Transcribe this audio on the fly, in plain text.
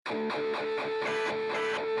Let's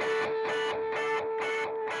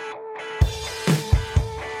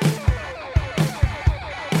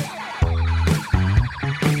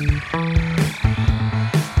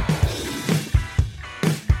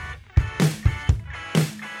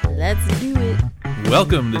do it.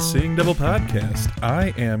 Welcome to Seeing Double Podcast.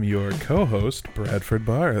 I am your co-host, Bradford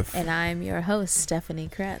Barth. And I'm your host, Stephanie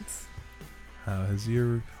Kretz. How was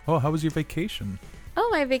your vacation? Oh,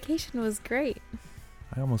 my vacation was great.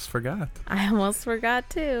 I almost forgot. I almost forgot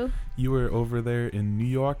too. You were over there in New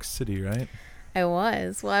York City, right? I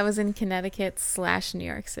was. Well, I was in Connecticut / New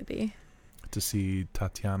York City. To see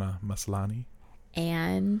Tatiana Maslany.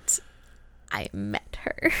 And I met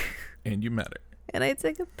her. And you met her. And I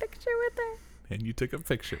took a picture with her. And you took a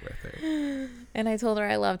picture with her. And I told her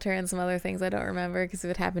I loved her and some other things I don't remember because it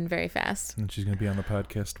would happen very fast. And she's going to be on the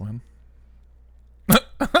podcast when?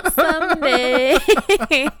 Someday.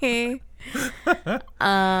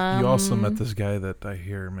 You also met this guy that I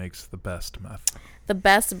hear makes the best meth. The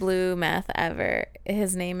best blue meth ever.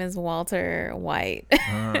 His name is Walter White.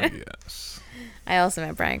 Oh, yes. I also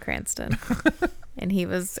met Bryan Cranston. And he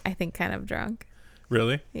was, I think, kind of drunk.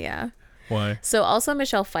 Really? Yeah. Why? So also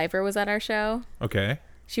Michelle Pfeiffer was at our show. Okay.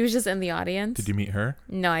 She was just in the audience. Did you meet her?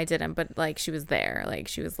 No, I didn't, but like she was there. Like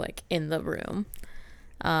she was like in the room.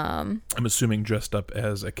 I'm assuming dressed up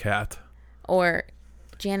as a cat. Or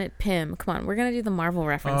Janet Pym. Come on, we're gonna do the Marvel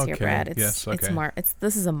reference here, Brad. It's, yes, okay.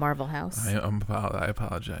 This is a Marvel house. I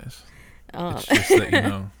apologize. It's just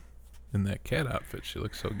that, in that cat outfit, she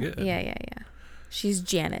looks so good. Yeah. She's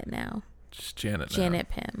Janet now. She's Janet now. Janet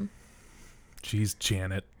Pym. She's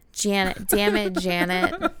Janet. Janet. Damn it,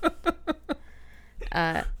 Janet.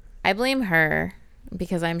 I blame her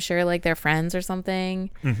because I'm sure like they're friends or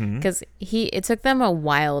something. Because it took them a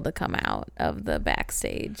while to come out of the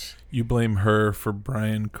backstage. You blame her for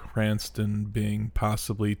Bryan Cranston being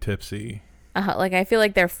possibly tipsy. Like I feel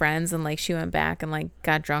like they're friends and like she went back and like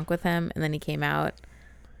got drunk with him and then he came out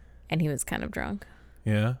and he was kind of drunk.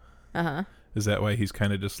 Yeah? Is that why he's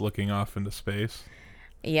kind of just looking off into space?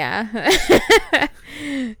 Yeah.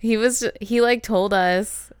 He like told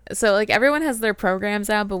us, so like everyone has their programs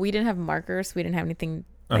out, but we didn't have markers. We didn't have anything.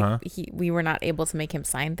 Like we were not able to make him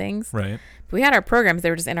sign things. Right. But we had our programs. They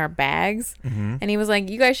were just in our bags. And he was like,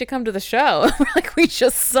 you guys should come to the show. We're like, we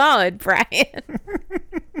just saw it, Brian.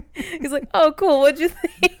 He's like, oh, cool. What'd you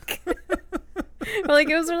think? We're like,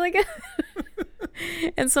 it was really good.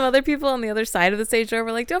 And some other people on the other side of the stage door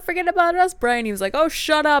were like, don't forget about us, Brian. He was like, oh,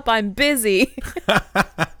 shut up. I'm busy.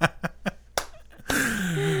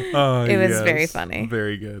 It was very funny.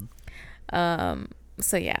 Very good.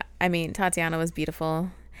 So, yeah, I mean, Tatiana was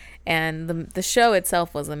beautiful. And the show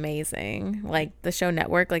itself was amazing. Like the show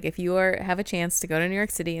Network, like if you have a chance to go to New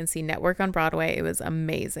York City and see Network on Broadway, it was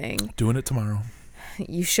amazing. Doing it tomorrow.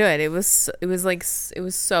 You should. It was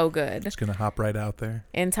so good. Just gonna hop right out there.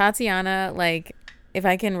 And Tatiana, like, if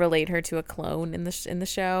I can relate her to a clone in the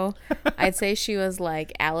show, I'd say she was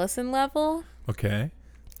like Allison level. Okay.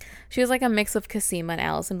 She was like a mix of Cosima and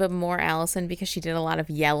Allison, but more Allison because she did a lot of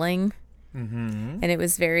yelling. And it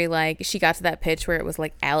was very like she got to that pitch where it was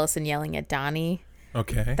like Allison yelling at Donnie.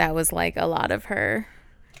 Okay. That was like a lot of her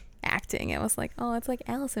acting. It was like, oh, it's like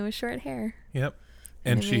Allison with short hair. Yep.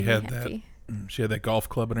 And she had that golf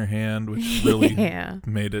club in her hand, which really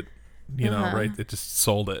made it, right? It just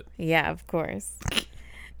sold it. Yeah, of course.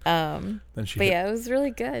 It was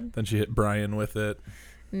really good. Then she hit Brian with it.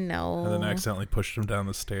 No. And then accidentally pushed him down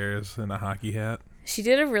the stairs in a hockey hat. She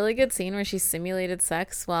did a really good scene where she simulated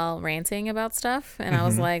sex while ranting about stuff. And I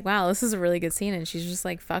was like, wow, this is a really good scene. And she's just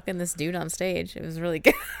like fucking this dude on stage. It was really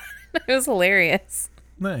good. It was hilarious.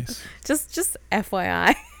 Nice. Just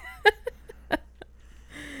FYI.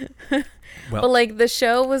 Well, but like the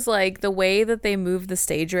show was like the way that they moved the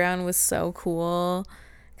stage around was so cool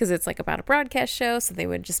because it's like about a broadcast show. So they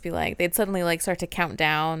would just be like, they'd suddenly like start to count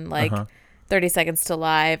down like 30 seconds to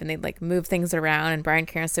live and they'd like move things around. And Bryan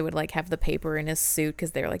Cranston would like have the paper in his suit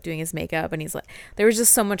because they were like doing his makeup. And he's like, there was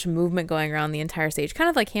just so much movement going around the entire stage, kind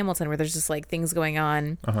of like Hamilton, where there's just like things going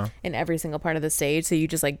on in every single part of the stage. So you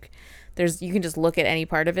just like, you can just look at any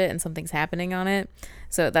part of it and something's happening on it.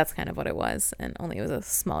 So that's kind of what it was. And only it was a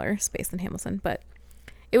smaller space than Hamilton, but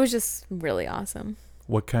it was just really awesome.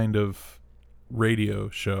 What kind of radio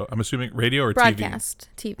show? I'm assuming radio or broadcast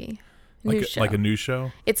TV. Like a news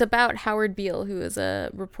show? It's about Howard Beale, who is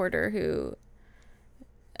a reporter who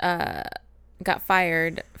got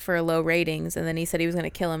fired for low ratings, and then he said he was going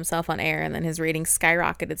to kill himself on air, and then his ratings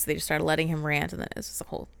skyrocketed, so they just started letting him rant, and then it was just a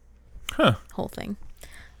whole thing.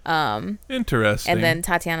 Interesting. And then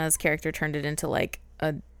Tatiana's character turned it into like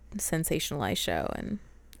a sensationalized show, and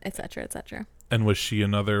et cetera, et cetera. And was she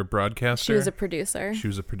another broadcaster? She was a producer. She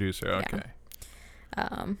was a producer. Okay.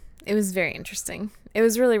 Yeah. It was very interesting. It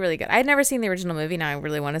was really, really good. I'd never seen the original movie. Now I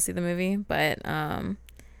really want to see the movie, but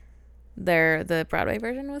the Broadway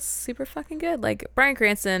version was super fucking good. Like Bryan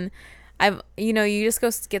Cranston, you just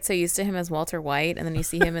go get so used to him as Walter White, and then you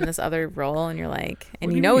see him in this other role, and you're like,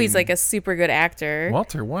 and he's like a super good actor.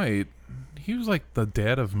 Walter White, he was like the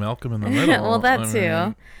dad of Malcolm in the Middle. Well, that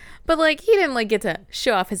too. But like he didn't like get to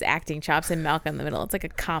show off his acting chops in Malcolm in the Middle. It's like a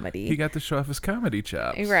comedy. He got to show off his comedy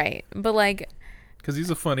chops. Right. But like, because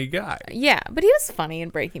he's a funny guy. Yeah, but he was funny in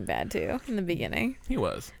Breaking Bad too in the beginning. He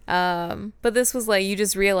was. But this was like, you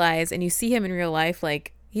just realize, and you see him in real life,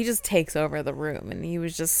 like he just takes over the room, and he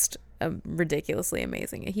was just ridiculously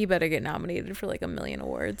amazing. He better get nominated for like 1 million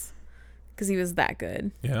awards because he was that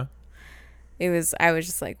good. Yeah. I was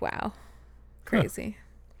just like, wow, crazy.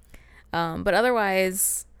 But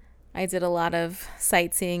otherwise, I did a lot of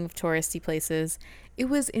sightseeing of touristy places. It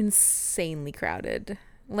was insanely crowded.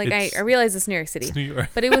 Like I realize it's New York City, New York.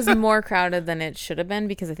 but it was more crowded than it should have been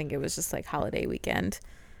because I think it was just like holiday weekend.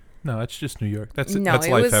 No, it's just New York. That's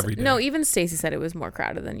life every day. No, even Stacey said it was more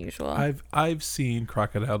crowded than usual. I've seen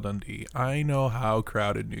Crocodile Dundee. I know how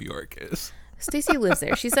crowded New York is. Stacey lives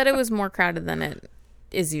there. She said it was more crowded than it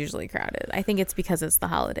is usually crowded. I think it's because it's the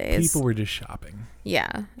holidays. People were just shopping.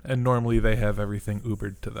 Yeah. And normally they have everything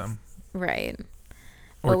Ubered to them. Right.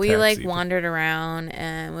 But we like wandered around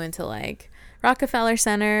and went to like Rockefeller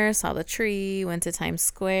Center, saw the tree, went to Times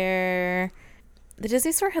Square. The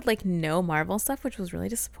Disney store had like no Marvel stuff, which was really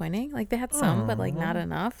disappointing. Like they had some, but like not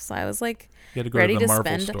enough. So I was like, you had to go ready to the to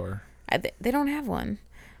Marvel spend. Store. They don't have one.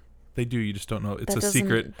 They do. You just don't know. It's a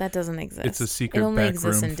secret. That doesn't exist. It's a secret it only back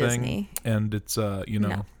exists room in thing, Disney. And it's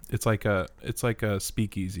no. It's like a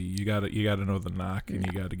speakeasy. You gotta know the knock, and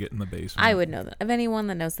you gotta get in the basement. I would know that. Of anyone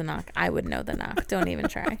that knows the knock, I would know the knock. Don't even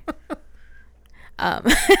try.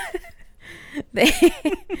 There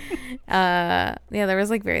was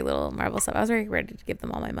like very little Marvel stuff. I was very ready to give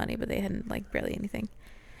them all my money, but they hadn't like barely anything.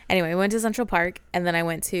 Anyway, I went to Central Park, and then I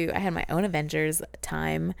had my own Avengers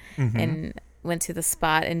time, and went to the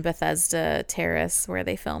spot in Bethesda Terrace where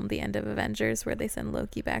they filmed the end of Avengers, where they send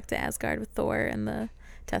Loki back to Asgard with Thor and the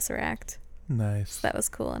Tesseract. Nice. So that was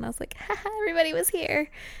cool, and I was like, haha, everybody was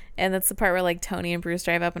here. And that's the part where like Tony and Bruce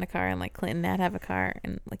drive up in a car, and like Clint and Nat have a car,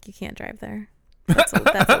 and like you can't drive there. That's elite.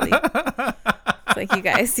 It's like you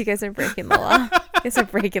guys are breaking the law. You guys are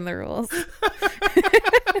breaking the rules.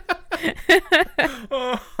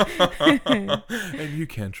 And you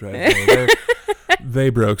can't drive there. They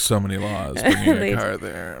broke so many laws bringing a car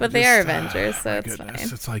there. But they are Avengers, so it's fine.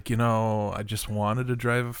 It's like, I just wanted to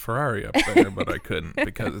drive a Ferrari up there, but I couldn't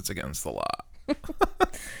because it's against the law.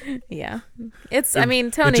 Yeah. Tony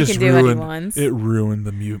can do what he wants. It ruined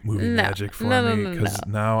the movie magic for me because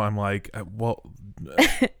now I'm like, well...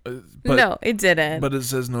 but, no, it didn't. But it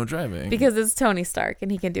says no driving. Because it's Tony Stark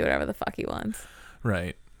and he can do whatever the fuck he wants.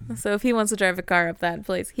 Right. So if he wants to drive a car up that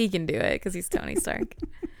place, he can do it because he's Tony Stark.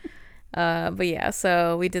 But yeah,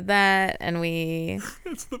 so we did that and we...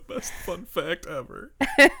 It's the best fun fact ever.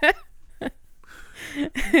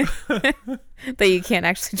 That you can't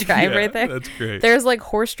actually drive right there. That's great. There's like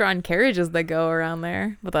horse-drawn carriages that go around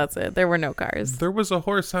there, but that's it. There were no cars. There was a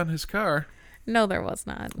horse on his car. No, there was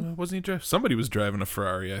not. Wasn't he driving? Somebody was driving a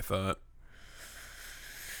Ferrari, I thought.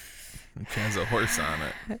 It has a horse on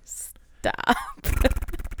it. Stop.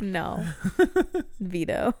 No.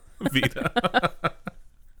 Veto.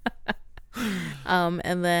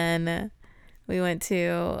 And then we went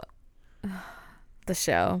to the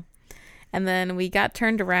show. And then we got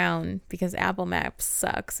turned around because Apple Maps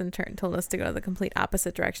sucks and told us to go the complete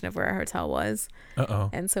opposite direction of where our hotel was. Uh-oh.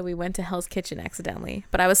 And so we went to Hell's Kitchen accidentally.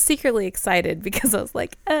 But I was secretly excited because I was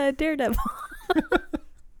like, Daredevil.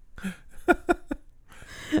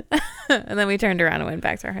 And then we turned around and went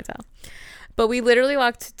back to our hotel. But we literally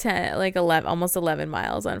walked 11, almost 11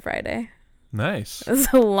 miles on Friday. Nice. It was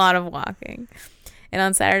a lot of walking. And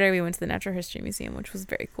on Saturday, we went to the Natural History Museum, which was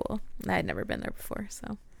very cool. I had never been there before,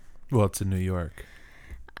 so... Well, it's in New York.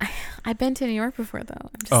 I've been to New York before, though. I'm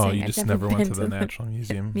just saying, you just never went to the Natural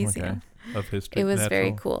Museum? Okay. Of History. It was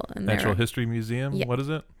very cool. And Natural History Museum? Yeah. What is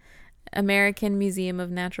it? American Museum of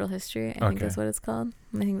Natural History. I think that's what it's called.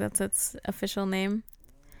 I think that's its official name.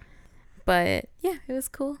 But, yeah, it was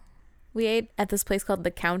cool. We ate at this place called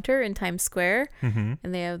The Counter in Times Square. Mm-hmm.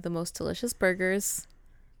 And they have the most delicious burgers.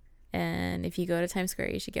 And if you go to Times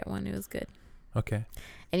Square, you should get one. It was good. Okay.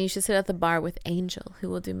 And you should sit at the bar with Angel, who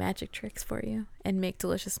will do magic tricks for you and make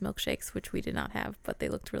delicious milkshakes, which we did not have, but they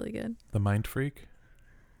looked really good. The Mind Freak?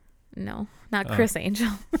 No, not Chris Angel.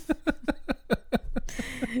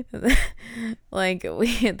 Like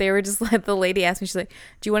they were just like, the lady asked me, she's like,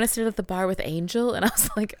 do you want to sit at the bar with Angel? And I was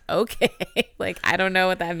like, okay. Like, I don't know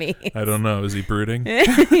what that means. I don't know. Is he brooding?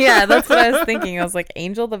 Yeah, that's what I was thinking. I was like,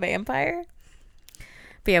 Angel the vampire?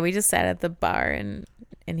 But yeah, we just sat at the bar and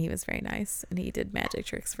he was very nice and he did magic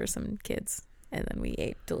tricks for some kids. And then we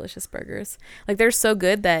ate delicious burgers. Like, they're so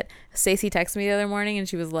good that Stacy texted me the other morning and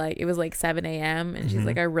she was like, it was like 7 a.m. And she's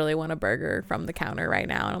like, I really want a burger from the counter right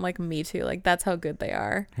now. And I'm like, me too. Like, that's how good they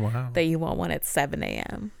are. Wow. That you want one at 7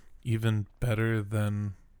 a.m. Even better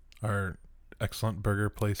than our excellent burger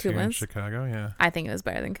place Kuma's? Here in Chicago. Yeah. I think it was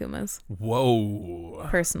better than Kuma's. Whoa.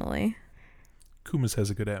 Personally. Kuma's has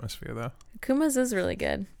a good atmosphere, though. Kuma's is really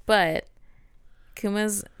good. But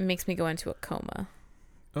Kuma's makes me go into a coma.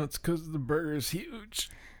 Oh, it's because the burger's huge.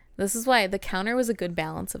 This is why the counter was a good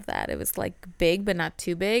balance of that. It was like big, but not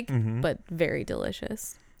too big, but very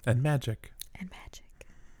delicious. And magic. And magic.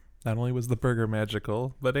 Not only was the burger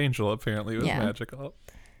magical, but Angel apparently was magical.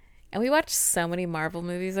 And we watched so many Marvel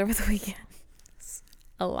movies over the weekend.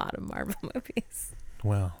 A lot of Marvel movies.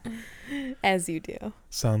 Well. As you do.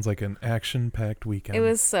 Sounds like an action-packed weekend. It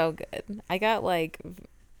was so good. I got like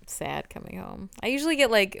sad coming home. I usually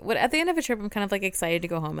get like at the end of a trip I'm kind of like excited to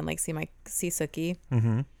go home and like see Suki,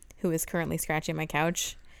 who is currently scratching my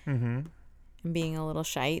couch and being a little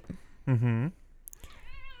shite. And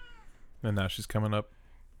now she's coming up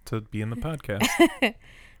to be in the podcast.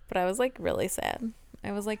 But I was like really sad.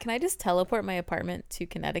 I was like, can I just teleport my apartment to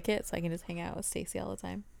Connecticut so I can just hang out with Stacy all the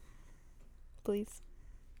time? Please.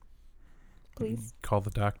 Call the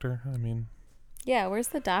doctor. I mean, yeah, where's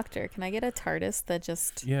the doctor? Can I get a TARDIS that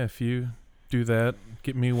just... Yeah, if you do that,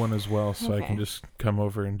 get me one as well so I can just come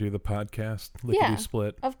over and do the podcast.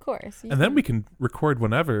 Lickety-split. Of course. And then we can record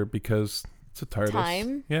whenever because it's a TARDIS.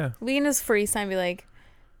 Time? Yeah. We can just freeze time and be like,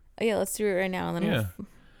 oh yeah, let's do it right now. And then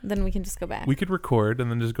then we can just go back. We could record and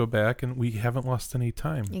then just go back and we haven't lost any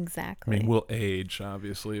time. Exactly. I mean, we'll age,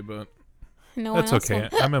 obviously, but that's okay.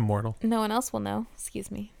 I'm immortal. No one else will know. Excuse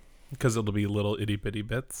me. Because it'll be little itty-bitty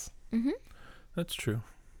bits. That's true.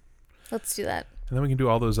 Let's do that. And then we can do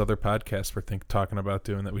all those other podcasts we're talking about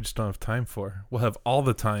doing that we just don't have time for. We'll have all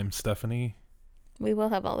the time, Stephanie. We will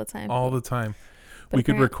have all the time. All the time. We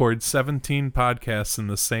could record 17 podcasts in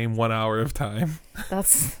the same 1 hour of time.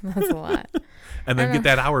 That's a lot. And then get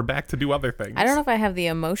that hour back to do other things. I don't know if I have the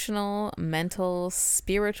emotional, mental,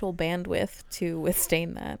 spiritual bandwidth to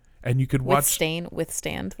withstand that. And you could withstand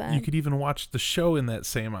that. You could even watch the show in that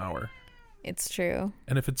same hour. It's true.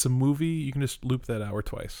 And if it's a movie, you can just loop that hour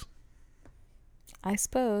twice. I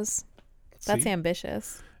suppose. That's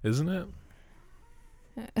ambitious. Isn't it?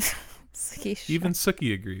 Even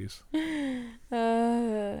Suki agrees.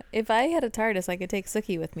 If I had a TARDIS, I could take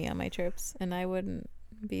Suki with me on my trips, and I wouldn't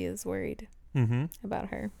be as worried about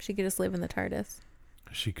her. She could just live in the TARDIS.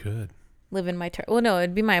 She could. Live in my well, no,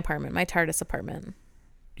 it'd be my apartment, my TARDIS apartment.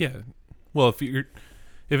 Yeah. Well, if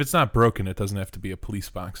it's not broken, it doesn't have to be a police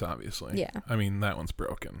box, obviously. Yeah. I mean, that one's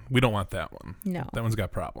broken. We don't want that one. No. That one's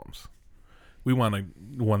got problems. We want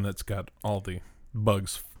one that's got all the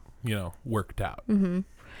bugs, worked out.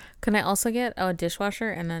 Can I also get a dishwasher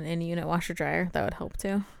and an in-unit washer dryer? That would help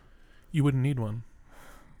too. You wouldn't need one.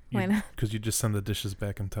 Why not? Because you just send the dishes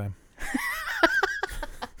back in time.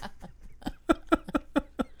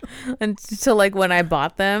 And to like when I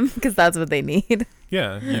bought them, because that's what they need.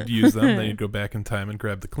 Yeah, you'd use them, then you'd go back in time and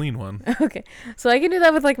grab the clean one. Okay, so I can do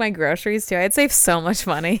that with like my groceries too. I'd save so much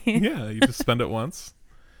money. Yeah, you just spend it once,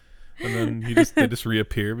 and then they just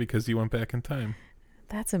reappear because you went back in time.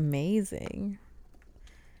 That's amazing.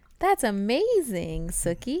 That's amazing,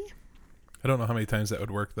 Suki. I don't know how many times that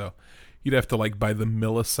would work though. You'd have to like by the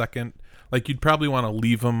millisecond. Like you'd probably want to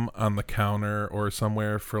leave them on the counter or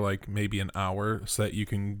somewhere for like maybe an hour so that you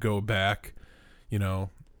can go back,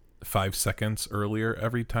 5 seconds earlier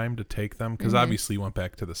every time to take them. Because obviously you went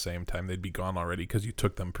back to the same time. They'd be gone already because you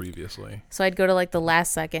took them previously. So I'd go to like the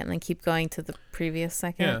last second and then keep going to the previous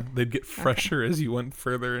second. Yeah, they'd get fresher as you went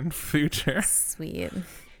further in future. Sweet.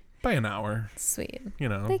 By an hour. Sweet.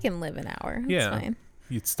 They can live an hour. That's fine.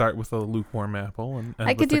 You'd start with a lukewarm apple and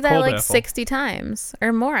I could do that like 60 times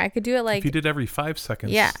or more. I could do it like if you did every 5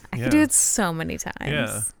 seconds. Yeah, I could do it so many times.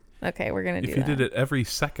 Yeah. Okay, we're gonna do that. If you did it every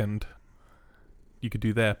second, you could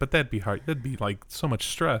do that, but that'd be hard. That'd be like so much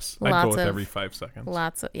stress. I'd go with every 5 seconds.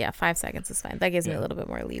 5 seconds is fine. That gives me a little bit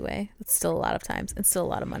more leeway. It's still a lot of times. It's still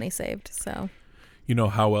a lot of money saved. So. You know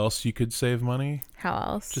how else you could save money? How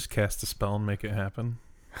else? Just cast a spell and make it happen.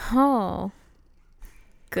 Oh.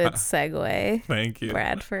 Good segue. Thank you,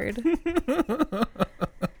 Bradford.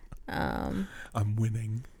 I'm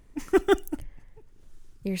winning.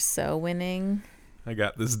 You're so winning. I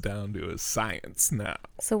got this down to a science now.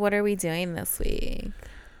 So what are we doing this week?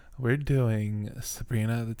 We're doing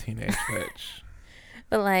Sabrina the Teenage Witch.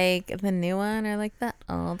 But like the new one or like the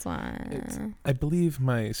old one? I believe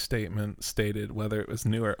my statement stated whether it was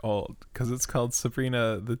new or old, because it's called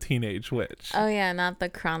Sabrina the Teenage Witch. Oh yeah, not the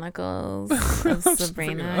Chronicles of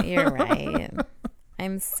Sabrina. You're right.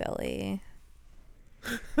 I'm silly.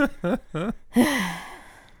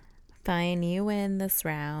 Fine, you win this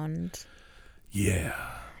round. Yeah.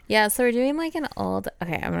 Yeah, so we're doing like an old.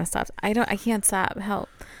 Okay, I'm gonna stop. I can't stop. Help.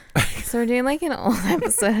 So we're doing like an old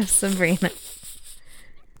episode of Sabrina.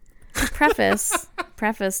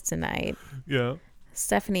 Preface tonight. Yeah.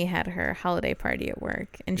 Stephanie had her holiday party at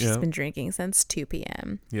work, and she's been drinking since 2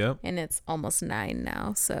 p.m. Yep. And it's almost 9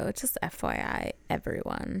 now, so just FYI,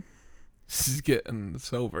 everyone. She's getting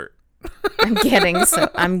sober. I'm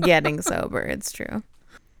getting sober. It's true.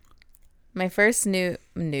 My first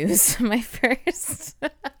my first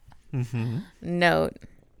note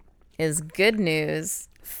is good news.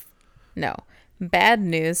 No, bad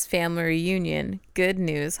news, family reunion. Good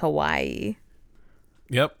news, Hawaii.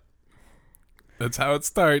 Yep. That's how it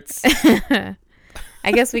starts. I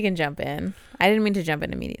guess we can jump in. I didn't mean to jump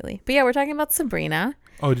in immediately. But yeah, we're talking about Sabrina.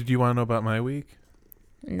 Oh, did you want to know about my week?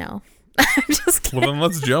 No. I'm just kidding. Well, then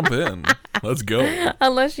let's jump in. Let's go.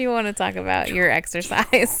 Unless you want to talk about your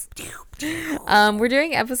exercise. We're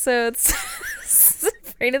doing episodes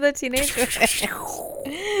Sabrina the Teenage Witch.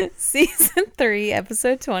 Season 3,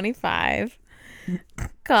 episode 25.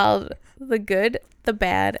 Called The Good, the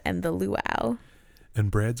Bad, and the Luau.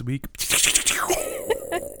 And Brad's week.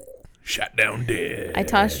 Shot down dead. I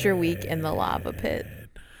tossed your week in the lava pit.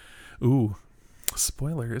 Ooh.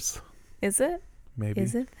 Spoilers. Is it? Maybe.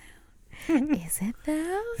 Is it? Is it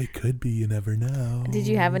though? It could be. You never know. Did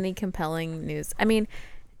you have any compelling news? I mean,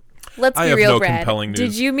 let's be have real, no Brad. compelling news.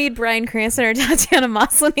 Did you meet Bryan Cranston or Tatiana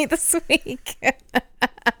Maslany this week?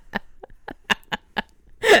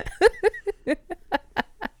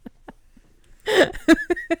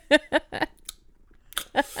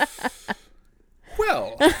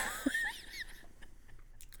 Well, let's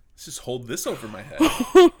just hold this over my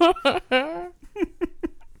head.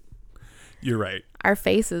 You're right. Our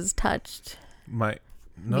faces touched. I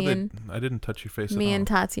didn't touch your face at all. Me and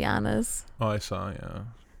Tatiana's. Oh, I saw, yeah.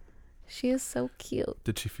 She is so cute.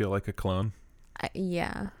 Did she feel like a clone?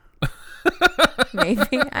 Yeah.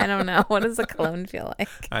 Maybe. I don't know. What does a clone feel like?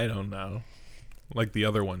 I don't know. Like the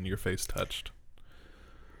other one your face touched.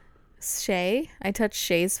 Shay? I touched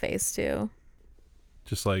Shay's face too.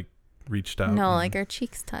 Just like reached out? No, like our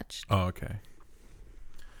cheeks touched. Oh, okay.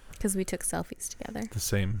 Because we took selfies together. The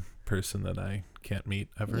same person that I can't meet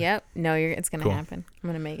ever. Yep. No, it's going to Cool. happen. I'm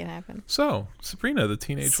going to make it happen. So, Sabrina the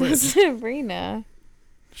Teenage Witch. Sabrina.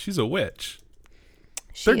 She's a witch.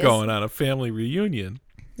 She They're is- going on a family reunion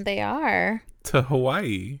They are. to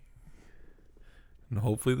Hawaii. And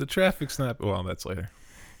hopefully the traffic's not... Well, that's later.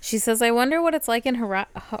 She says, I wonder what it's like in Hawaii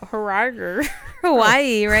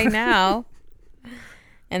right now.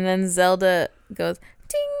 And then Zelda goes,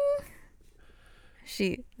 ding.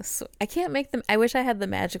 I can't make them. I wish I had the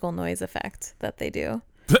magical noise effect that they do.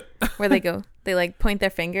 Where they like point their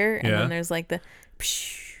finger and then there's like the,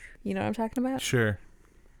 psh, you know what I'm talking about? Sure.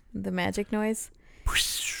 The magic noise.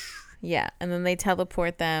 Yeah. And then they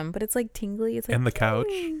teleport them, but it's like tingly. It's like, And the couch.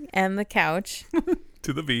 ting. And the couch.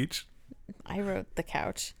 To the beach. I wrote the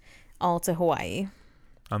couch. All to Hawaii.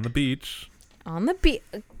 On the beach. On the beach.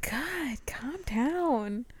 God, calm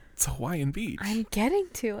down. It's a Hawaiian beach. I'm getting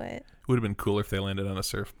to it. It would have been cooler if they landed on a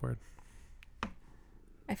surfboard.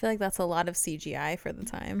 I feel like that's a lot of CGI for the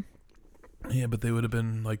time. Yeah, but they would have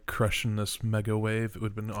been like crushing this mega wave. It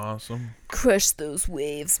would have been awesome. Crush those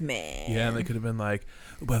waves, man. Yeah, and they could have been like,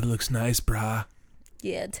 the weather looks nice, brah.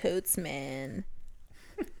 Yeah, totes, man.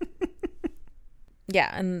 Yeah,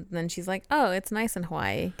 and then she's like, oh, it's nice in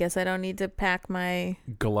Hawaii. Guess I don't need to pack my...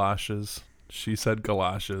 Galoshes. She said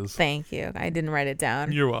galoshes. Thank you. I didn't write it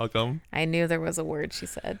down. You're welcome. I knew there was a word she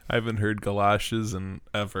said. I haven't heard galoshes in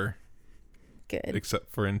ever. Good.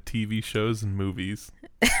 Except for in TV shows and movies.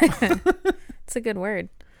 It's a good word.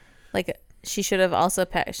 Like, she should have also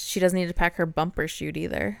packed... She doesn't need to pack her bumper chute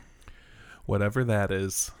either. Whatever that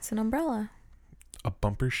is. It's an umbrella. A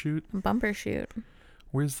bumper chute? A bumper chute.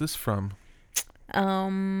 Where's this from?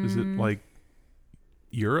 Is it like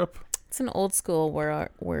Europe? It's an old school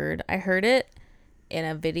word. I heard it in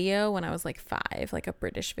a video when I was like 5, like a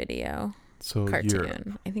British video. So cartoon.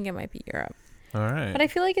 Europe. I think it might be Europe. All right. But I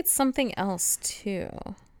feel like it's something else too.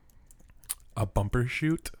 A bumper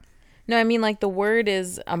chute? No, I mean like the word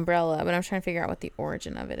is umbrella, but I'm trying to figure out what the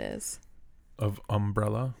origin of it is. Of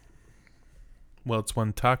umbrella? Well, it's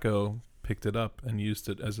when Taco picked it up and used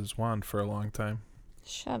it as his wand for a long time.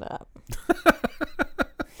 Shut up.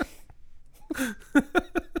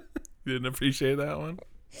 You didn't appreciate that one?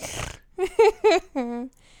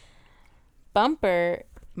 Bumbershoot.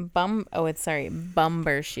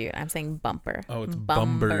 I'm saying bumper. Oh, it's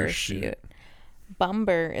Bumbershoot.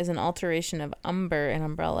 Bumber is an alteration of umber in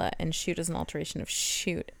umbrella, and shoot is an alteration of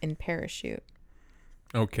shoot in parachute.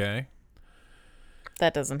 Okay.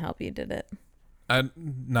 That doesn't help you, did it?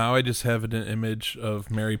 Now I just have an image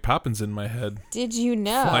of Mary Poppins in my head. Did you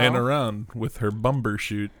know? Flying around with her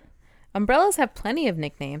Bumbershoot. Umbrellas have plenty of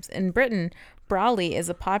nicknames. In Britain, Brawley is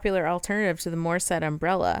a popular alternative to the more said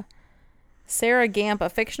umbrella. Sarah Gamp, a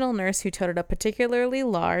fictional nurse who toted a particularly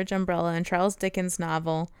large umbrella in Charles Dickens'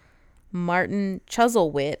 novel Martin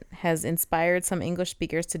Chuzzlewit, has inspired some English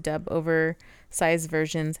speakers to dub oversized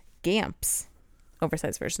versions Gamps,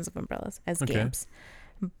 oversized versions of umbrellas, as Gamps.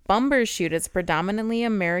 Bumbershoot is a predominantly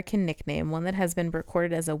American nickname, one that has been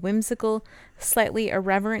recorded as a whimsical, slightly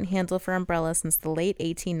irreverent handle for umbrellas since the late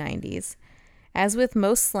 1890s. As with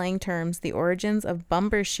most slang terms, the origins of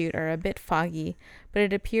bumbershoot are a bit foggy, but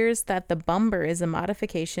it appears that the bumber is a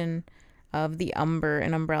modification of the umber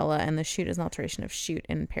in umbrella, and the shoot is an alteration of shoot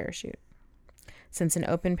in parachute, since an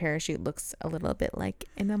open parachute looks a little bit like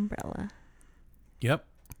an umbrella. Yep.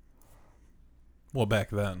 Well,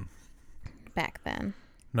 back then.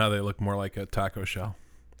 Now they look more like a taco shell.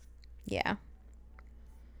 Yeah.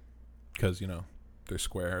 Because, they're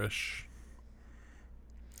squarish.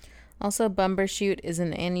 Also, Bumbershoot is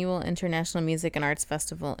an annual international music and arts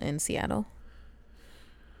festival in Seattle.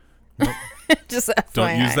 Nope. Just FYI.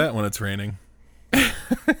 Don't use that when it's raining.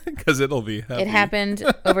 Because it'll be heavy. It happened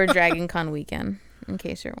over Dragon Con weekend, in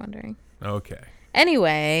case you're wondering. Okay.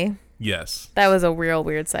 Anyway. Yes. That was a real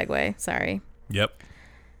weird segue. Sorry. Yep.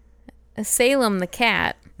 Salem the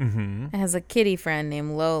cat has a kitty friend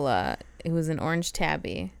named Lola, who's an orange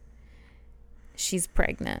tabby. She's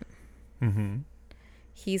pregnant.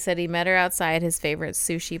 He said he met her outside his favorite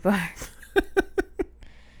sushi bar.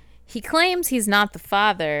 He claims he's not the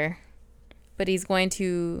father, but he's going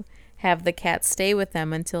to have the cat stay with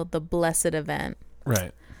them until the blessed event.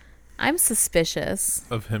 Right. I'm suspicious.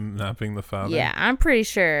 Of him not being the father? Yeah, I'm pretty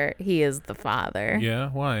sure he is the father. Yeah?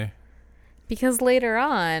 Why? Because later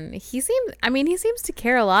on, he seems to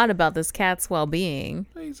care a lot about this cat's well-being.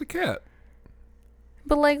 He's a cat.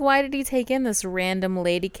 But, why did he take in this random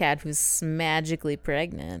lady cat who's magically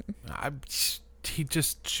pregnant?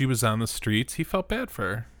 She was on the streets. He felt bad for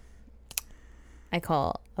her. I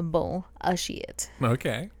call a bull a shit.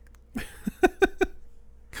 Okay.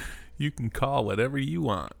 You can call whatever you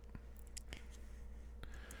want.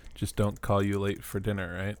 Just don't call you late for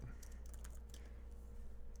dinner, right?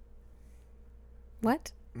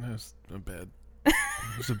 What? That was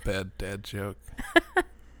a bad dad joke.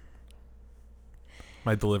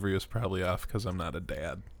 My delivery was probably off because I'm not a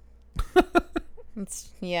dad.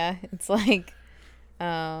 It's like,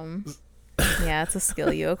 it's a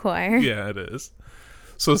skill you acquire. Yeah, it is.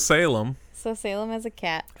 So Salem has a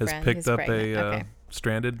cat has friend picked who's up pregnant. a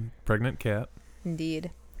stranded pregnant cat.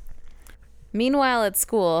 Indeed. Meanwhile, at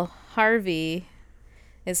school, Harvey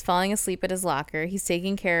is falling asleep at his locker.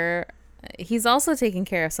 He's also taking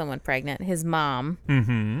care of someone pregnant, his mom,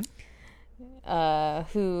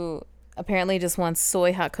 who apparently just wants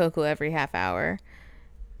soy hot cocoa every half hour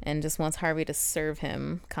and just wants Harvey to serve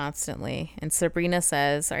him constantly. And Sabrina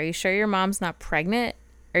says, "Are you sure your mom's not pregnant?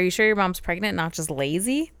 Are you sure your mom's pregnant, not just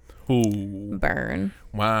lazy?" Ooh. Burn.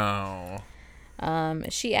 Wow.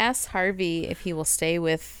 She asks Harvey if he will stay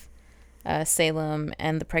with Salem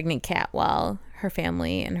and the pregnant cat while her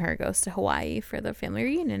family and her goes to Hawaii for the family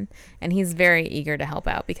reunion. And he's very eager to help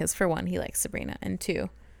out because, for one, he likes Sabrina, and two,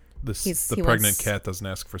 the pregnant cat doesn't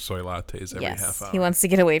ask for soy lattes every half hour. He wants to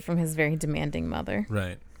get away from his very demanding mother.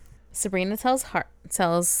 Right. Sabrina tells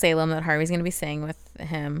Salem that Harvey's going to be staying with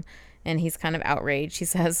him, and he's kind of outraged. She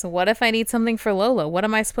says, "What if I need something for Lola? What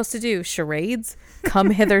am I supposed to do? Charades?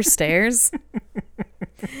 Come hither stairs?"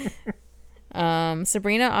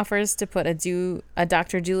 Sabrina offers to put a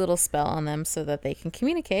Dr. Dolittle spell on them so that they can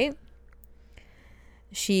communicate.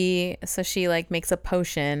 She makes a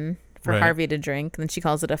potion for Harvey to drink, and then she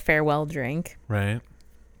calls it a farewell drink. Right.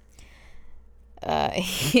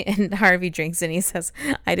 And Harvey drinks, and he says,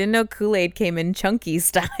 "I didn't know Kool-Aid came in chunky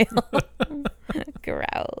style."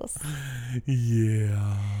 Gross.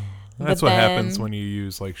 Yeah. That's what happens when you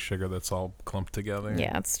use sugar that's all clumped together.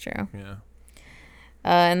 Yeah, that's true. Yeah.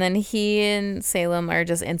 And then he and Salem are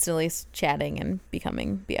just instantly chatting and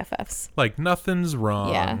becoming BFFs. Like nothing's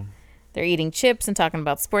wrong. Yeah. They're eating chips and talking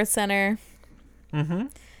about Sports Center. Mm-hmm.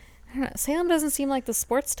 I don't know. Salem doesn't seem like the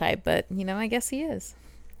sports type, but, I guess he is.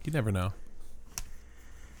 You never know.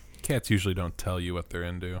 Cats usually don't tell you what they're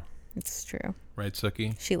into. It's true. Right,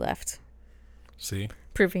 Sookie? She left. See?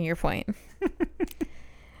 Proving your point.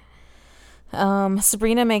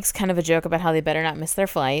 Sabrina makes kind of a joke about how they better not miss their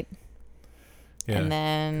flight. Yeah, and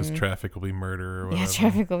then because traffic will be murder or whatever. Yeah,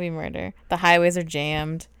 traffic will be murder. The highways are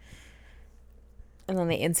jammed. And then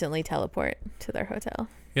they instantly teleport to their hotel.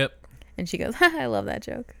 Yep. And she goes, I love that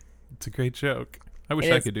joke. It's a great joke. I wish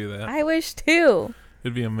I could do that. I wish too.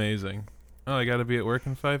 It'd be amazing. Oh, I got to be at work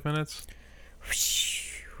in 5 minutes?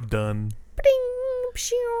 Done.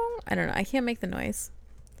 I don't know. I can't make the noise.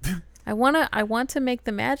 I want to make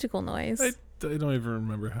the magical noise. I don't even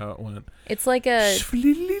remember how it went. It's like a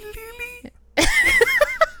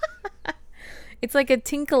it's like a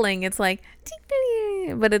tinkling. It's like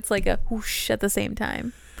but it's like a whoosh at the same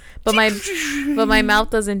time. But my mouth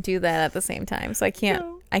doesn't do that at the same time. So I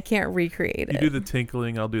can't recreate it. You do the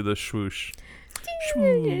tinkling, I'll do the swoosh.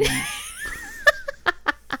 Swoosh.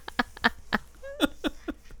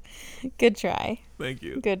 Good try. Thank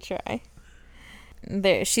you. Good try.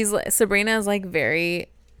 Sabrina is like very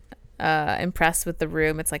impressed with the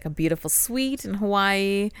room. It's like a beautiful suite in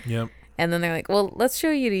Hawaii. Yep. And then they're like, well, let's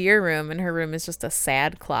show you to your room. And her room is just a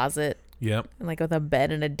sad closet. Yep. And like with a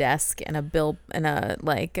bed and a desk and a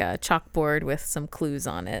chalkboard with some clues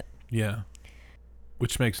on it. Yeah.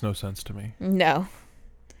 Which makes no sense to me. No.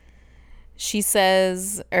 She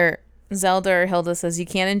says, or Zelda or Hilda says, you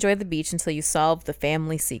can't enjoy the beach until you solve the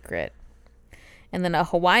family secret. And then a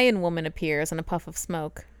Hawaiian woman appears in a puff of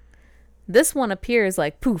smoke. This one appears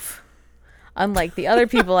like poof. Unlike the other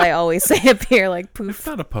people I always say appear like poof. It's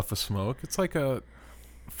not a puff of smoke. It's like a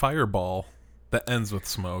fireball that ends with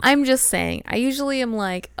smoke. I'm just saying. I usually am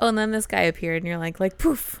like, oh, and then this guy appeared, and you're like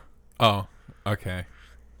poof. Oh, okay.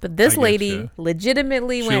 But this lady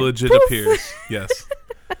legitimately went. She legit poof. appears. Yes.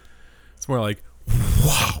 It's more like,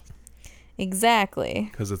 wow. Exactly.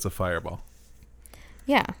 Because it's a fireball.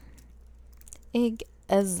 Yeah.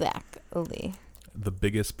 Exactly. The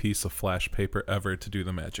biggest piece of flash paper ever to do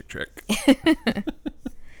the magic trick.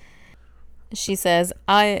 She says,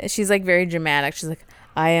 she's like very dramatic. She's like,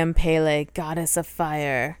 I am Pele, goddess of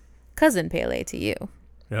fire. Cousin Pele to you.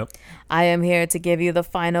 Yep. I am here to give you the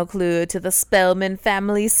final clue to the Spellman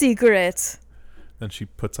family secret. Then she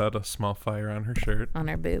puts out a small fire on her shirt. On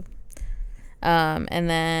her boob. And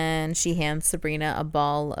then she hands Sabrina a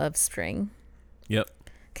ball of string. Yep.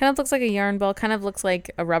 Kind of looks like a yarn ball. Kind of looks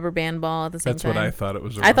like a rubber band ball at the same time. That's what I thought it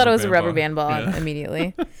was. I thought it was a rubber band ball yeah.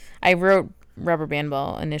 immediately. I wrote rubber band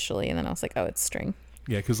ball initially, and then I was like, oh, it's string.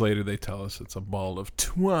 Yeah, because later they tell us it's a ball of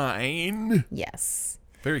twine. Yes.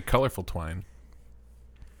 Very colorful twine.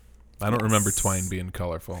 I don't remember twine being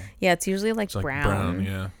colorful. Yeah, it's usually like brown. Brown,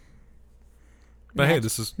 yeah. But hey,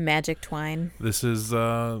 this is magic twine. This is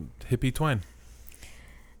hippie twine.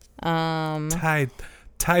 Tie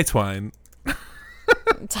twine.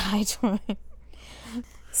 Tie twine.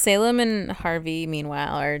 Salem and Harvey,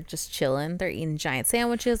 meanwhile, are just chilling. They're eating giant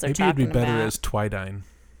sandwiches. They're Maybe talking it'd be better about as twidine.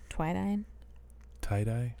 Twidine?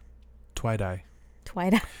 Tie-dye? Twi-dye.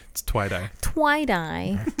 Twi-dye. It's twi-dye.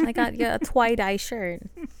 Twi-dye. I got you a twi-dye shirt.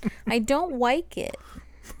 I don't like it.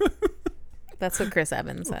 That's what Chris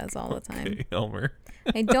Evans says all the time. Okay, Elmer.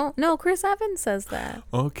 I don't. No, Chris Evans says that.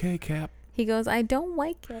 Okay, Cap. He goes, I don't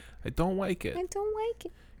like it. I don't like it. I don't like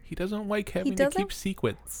it. He doesn't like having to keep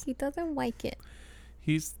secrets. He doesn't like it.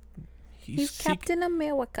 He's Captain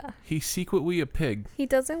America. He's secretly a pig. He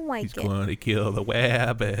doesn't like He's it. He's going to kill the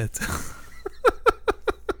rabbit.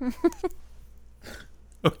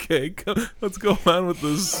 Okay, let's go on with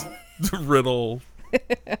this riddle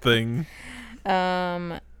thing.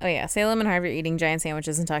 Oh yeah, Salem and Harvey are eating giant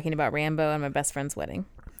sandwiches and talking about Rambo and my best friend's wedding.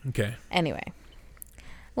 Okay. Anyway,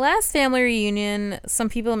 last family reunion, some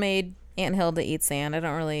people made Aunt Hilda eat sand. I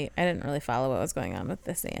didn't really follow what was going on with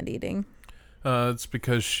the sand eating. It's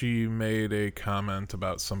because she made a comment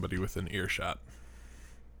about somebody with an earshot.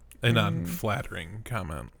 A non-flattering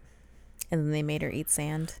comment. And then they made her eat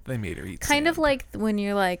sand. They made her eat kind sand. of like when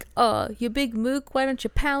you're like, oh, you big mook, why don't you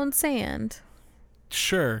pound sand?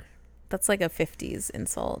 Sure. That's like a 50s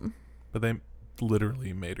insult. But they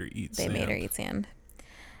literally made her eat sand. They made her eat sand.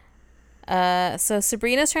 So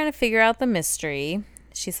Sabrina's trying to figure out the mystery.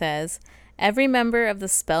 She says, every member of the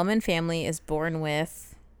Spellman family is born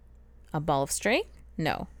with a ball of string?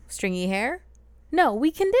 No. Stringy hair? No,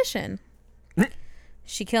 we condition.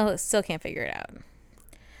 She still can't figure it out.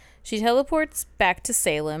 She teleports back to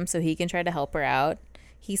Salem so he can try to help her out.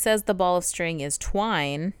 He says the ball of string is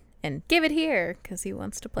twine and give it here because he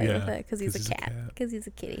wants to play with it because he's a cat. Because he's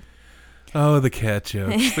a kitty. Oh, the cat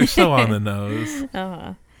jokes. They're so on the nose.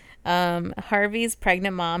 Uh-huh. Harvey's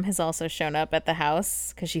pregnant mom has also shown up at the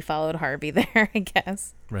house because she followed Harvey there, I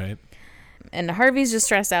guess. Right. And Harvey's just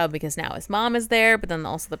stressed out because now his mom is there, but then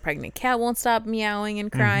also the pregnant cat won't stop meowing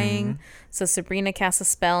and crying. So Sabrina casts a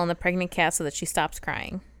spell on the pregnant cat so that she stops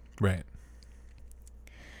crying. Right.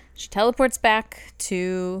 She teleports back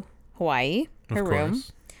to Hawaii, her room.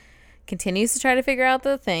 Continues to try to figure out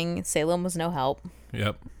the thing. Salem was no help.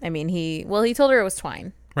 Yep. I mean, he told her it was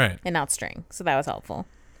twine. Right. And not string. So that was helpful.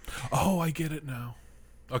 Oh, I get it now.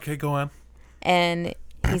 Okay, go on. And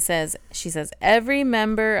she says, every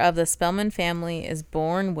member of the Spellman family is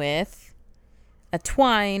born with a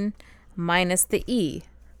twine minus the E.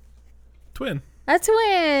 Twin. A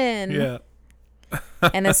twin. Yeah.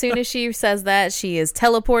 And as soon as she says that, she is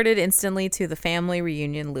teleported instantly to the family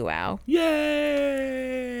reunion luau.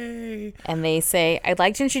 Yay! And they say, I'd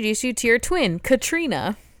like to introduce you to your twin,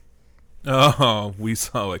 Katrina. Oh, we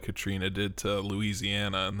saw what Katrina did to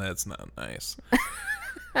Louisiana, and that's not nice.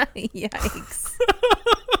 Yikes.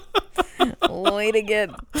 Way to get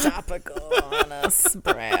topical on us,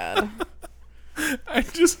 Brad. I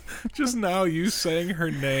just now you saying her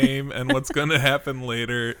name and what's going to happen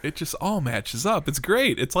later, it just all matches up. It's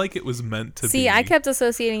great. It's like it was meant to be. See, I kept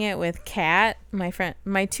associating it with Kat,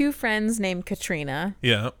 my two friends named Katrina.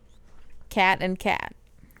 Yeah. Kat and Kat.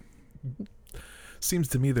 Seems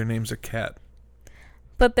to me their names are Cat.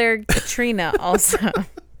 But they're Katrina also.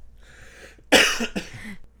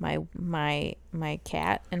 my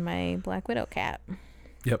cat and my Black Widow cat.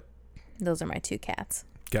 Yep. Those are my two cats.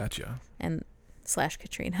 Gotcha. And /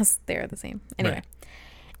 Katrina's, they're the same. Anyway.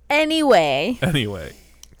 Right. Anyway.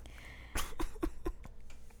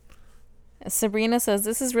 Sabrina says,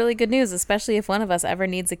 this is really good news, especially if one of us ever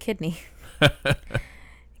needs a kidney.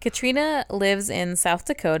 Katrina lives in South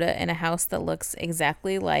Dakota in a house that looks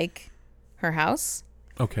exactly like her house.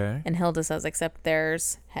 Okay. And Hilda says, except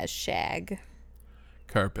theirs has shag.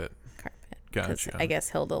 Carpet. Gotcha. I guess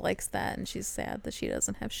Hilda likes that, and she's sad that she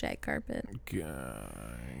doesn't have shag carpet.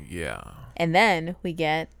 Yeah. And then we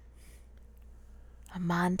get a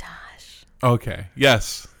montage. Okay.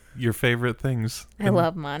 Yes. Your favorite things. I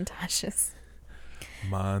love montages.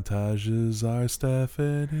 Montages are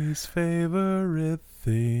Stephanie's favorite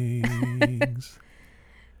things.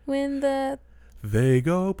 When they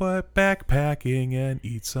go backpacking and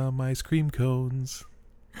eat some ice cream cones.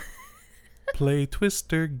 Play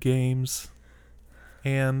Twister games.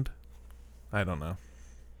 And I don't know.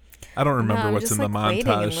 I don't remember what's in the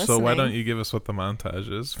montage, so why don't you give us what the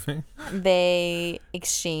montage is? They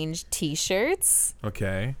exchange t-shirts.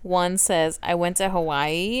 Okay. One says, I went to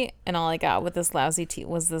Hawaii and all I got with this lousy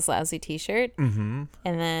was this lousy t-shirt. Mm-hmm.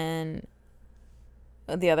 And then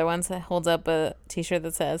the other one holds up a t-shirt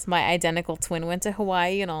that says, my identical twin went to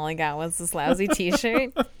Hawaii and all I got was this lousy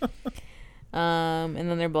t-shirt. And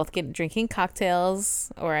then they're both drinking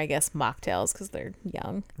cocktails, or I guess mocktails because they're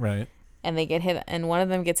young. Right. And they get hit, and one of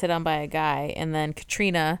them gets hit on by a guy, and then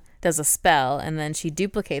Katrina does a spell, and then she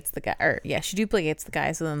duplicates the guy, she duplicates the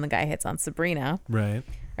guy, so then the guy hits on Sabrina. Right.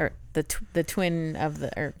 Or the twin of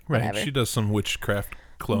the, or whatever. Right, she does some witchcraft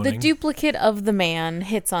cloning. The duplicate of the man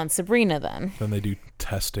hits on Sabrina then. Then they do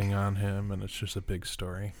testing on him, and it's just a big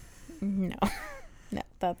story. No. No,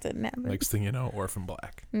 that didn't happen. Next thing you know, Orphan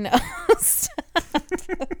Black. No. Stop.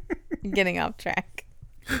 Getting off track.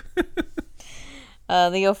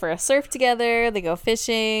 They go for a surf together. They go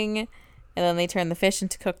fishing. And then they turn the fish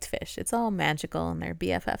into cooked fish. It's all magical and they're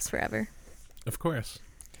BFFs forever. Of course.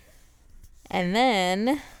 And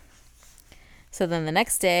then... So then the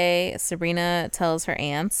next day, Sabrina tells her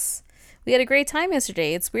aunts, we had a great time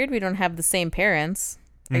yesterday. It's weird we don't have the same parents.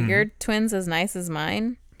 Are your twins as nice as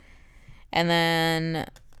mine? And then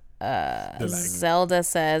Zelda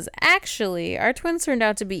says, actually, our twins turned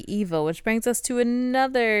out to be evil, which brings us to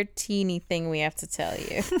another teeny thing we have to tell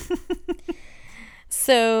you.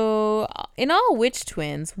 So, in all witch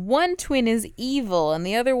twins, one twin is evil and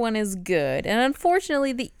the other one is good. And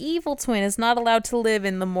unfortunately, the evil twin is not allowed to live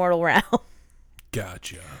in the mortal realm.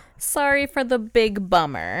 Gotcha. Sorry for the big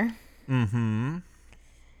bummer. Mm-hmm.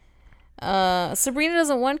 Sabrina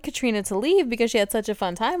doesn't want Katrina to leave because she had such a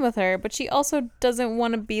fun time with her, but she also doesn't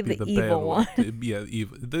want to be the evil one. Yeah,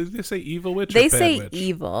 evil. Did they say evil witch? They or bad say witch?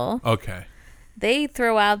 evil. Okay. They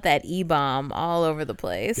throw out that E-bomb all over the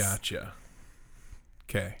place. Gotcha.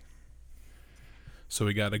 Okay. So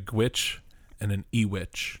we got a gwitch and an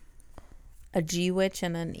E-witch. A G-witch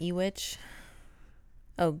and an E-witch.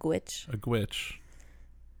 Oh, gwitch. A gwitch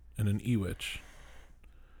and an E-witch.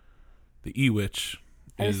 The E-witch.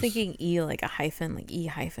 I was thinking E like a hyphen, like E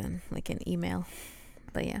hyphen, like an email.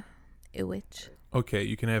 But yeah, E-witch. Okay,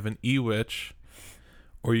 you can have an E-witch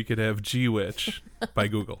or you could have G-witch by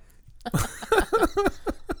Google.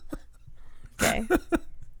 Okay.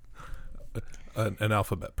 An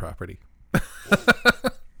alphabet property.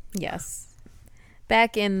 Yes.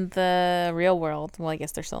 Back in the real world, well, I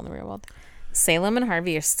guess they're still in the real world. Salem and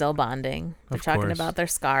Harvey are still bonding. They're talking about their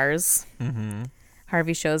scars. Mm-hmm.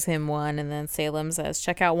 Harvey shows him one, and then Salem says,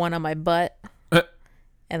 "Check out one on my butt."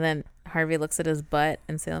 And then Harvey looks at his butt,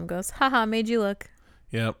 and Salem goes, "Haha, made you look."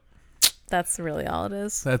 Yep. That's really all it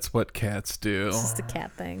is. That's what cats do. It's just a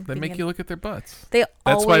cat thing. They make you look at their butts.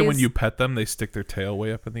 That's why when you pet them, they stick their tail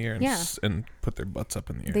way up in the air and, Yeah. and put their butts up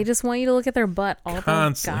in the air. They just want you to look at their butt all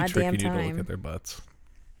Constantly the goddamn tricking you to time. look at their butts.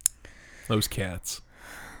 Those cats.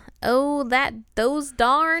 Oh, those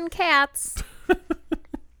darn cats.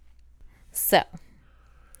 So,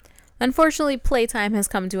 unfortunately, playtime has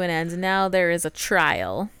come to an end, and now there is a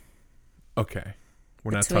trial. Okay.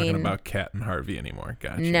 We're not talking about Kat and Harvey anymore.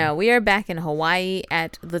 Gotcha. No, we are back in Hawaii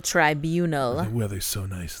at the tribunal. The weather's so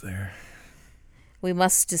nice there. We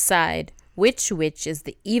must decide which witch is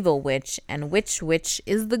the evil witch and which witch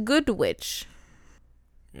is the good witch.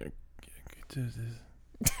 Do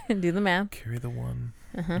the math. Carry the one.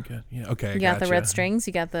 Uh-huh. Okay. Yeah. Okay. You got the red strings.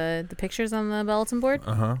 You got the pictures on the bulletin board.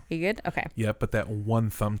 Uh-huh. You good? Okay. Yeah, but that one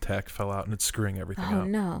thumbtack fell out and it's screwing everything up. Oh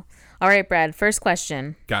no! All right, Brad. First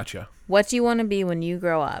question. Gotcha. What do you want to be when you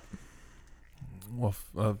grow up? Well,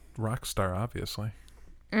 a rock star, obviously.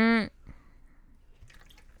 That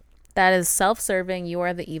is self-serving. You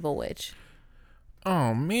are the evil witch.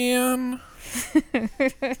 Oh man.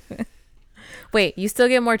 Wait, you still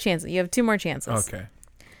get more chances. You have 2 more chances. Okay.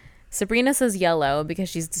 Sabrina says yellow because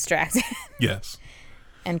she's distracted. Yes.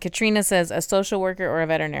 And Katrina says a social worker or a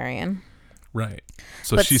veterinarian. Right.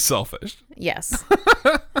 So But she's selfish. Yes.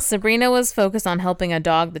 Sabrina was focused on helping a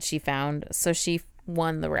dog that she found, so she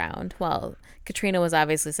won the round. Well, Katrina was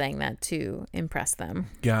obviously saying that to impress them.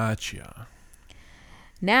 Gotcha.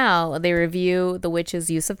 Now they review the witch's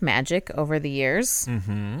use of magic over the years.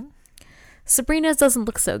 Mm-hmm. Sabrina's doesn't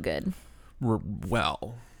look so good.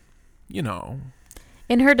 Well, you know.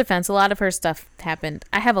 In her defense, a lot of her stuff happened.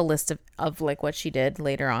 I have a list of like what she did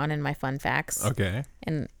later on in my fun facts. Okay.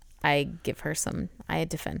 And I give her some, I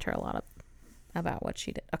defend her a lot about what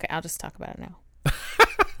she did. Okay, I'll just talk about it now.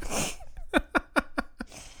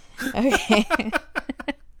 Okay.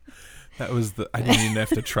 I didn't even have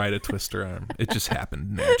to try to twist her arm. It just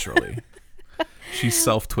happened naturally. She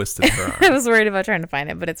self-twisted her arm. I was worried about trying to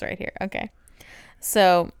find it, but it's right here. Okay.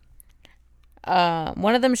 So,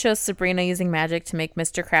 one of them shows Sabrina using magic to make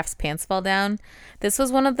Mr. Kraft's pants fall down. This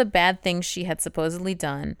was one of the bad things she had supposedly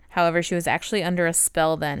done. However, she was actually under a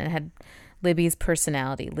spell then and had Libby's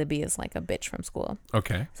personality. Libby is like a bitch from school.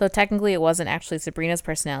 Okay. So technically it wasn't actually Sabrina's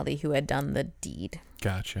personality who had done the deed.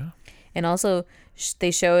 Gotcha. And also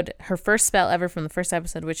they showed her first spell ever from the first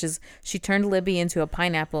episode, which is she turned Libby into a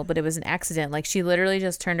pineapple, but it was an accident. Like she literally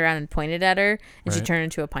just turned around and pointed at her and she turned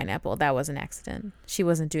into a pineapple. That was an accident. She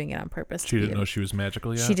wasn't doing it on purpose. She didn't know she was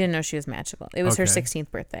magical yet? She didn't know she was magical. It was her 16th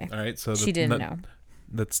birthday. All right. So she didn't know.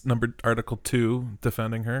 That's numbered Article 2,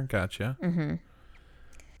 defending her. Gotcha. Mm-hmm.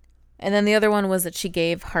 And then the other one was that she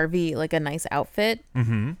gave Harvey like a nice outfit.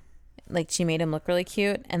 Mm-hmm. Like she made him look really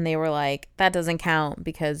cute. And they were like, that doesn't count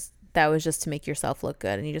because that was just to make yourself look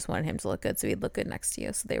good. And you just wanted him to look good so he'd look good next to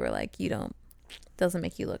you. So they were like, doesn't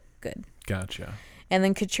make you look good. Gotcha. And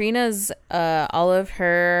then Katrina's, all of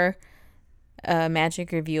her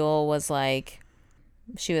magic reveal was like,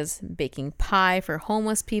 she was baking pie for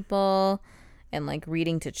homeless people and like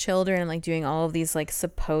reading to children and like doing all of these like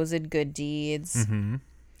supposed good deeds. Mm-hmm.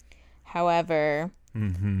 However,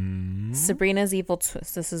 Sabrina's evil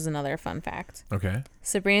this is another fun fact. Okay.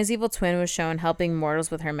 Sabrina's evil twin was shown helping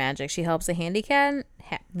mortals with her magic. She helps a handicapped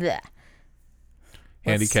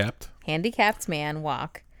man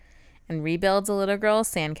walk and rebuilds a little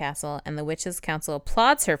girl's sandcastle, and the witches' council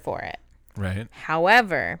applauds her for it. Right.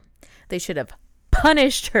 However, they should have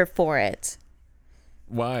punished her for it.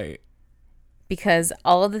 Why? Because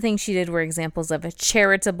all of the things she did were examples of a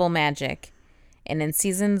charitable magic. And in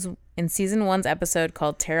season 1's episode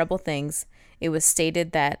called Terrible Things, it was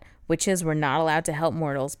stated that witches were not allowed to help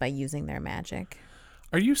mortals by using their magic.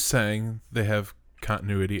 Are you saying they have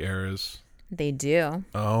continuity errors? They do.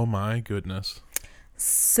 Oh my goodness.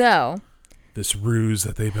 So this ruse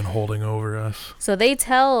that they've been holding over us. So they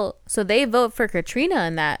vote for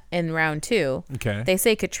Katrina in round 2. Okay. They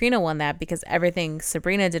say Katrina won that because everything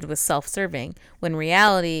Sabrina did was self-serving. When in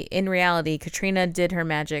reality, Katrina did her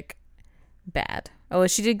magic bad. Oh,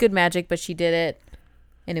 she did good magic, but she did it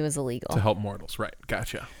and it was illegal. To help mortals, right.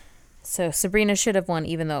 Gotcha. So Sabrina should have won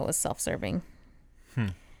even though it was self-serving.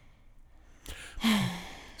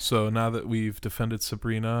 So now that we've defended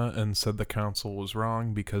Sabrina and said the council was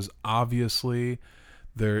wrong, because obviously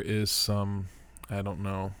there is some, I don't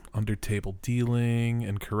know, under-table dealing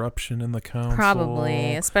and corruption in the council.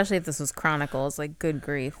 Probably, especially if this was Chronicles. Like, good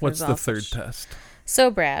grief. What's the third test? So,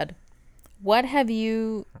 Brad, how have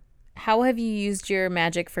you used your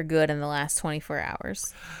magic for good in the last 24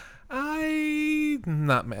 hours?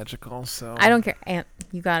 Not magical, so I don't care.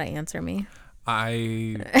 You gotta answer me.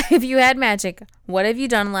 I If you had magic, what have you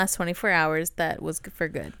done in the last 24 hours that was for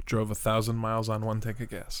good? drove 1,000 miles on one tank of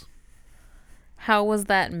gas. How was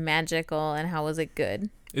that magical and how was it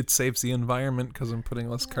good? It saves the environment because I'm putting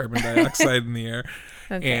less carbon dioxide in the air,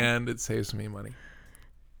 Okay. and it saves me money.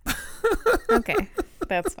 Okay,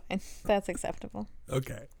 that's fine. That's acceptable.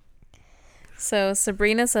 Okay. So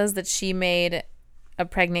Sabrina says that she made a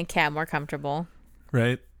pregnant cat more comfortable.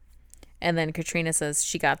 Right? And then Katrina says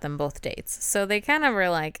she got them both dates. So they kind of were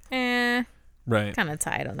like, Right. kind of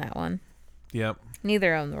tied on that one. Yep.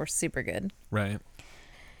 Neither of them were super good. Right.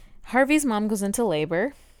 Harvey's mom goes into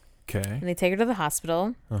labor, Okay. and they take her to the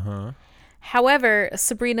hospital. Uh-huh. However,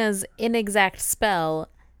 Sabrina's inexact spell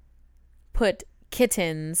put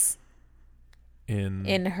kittens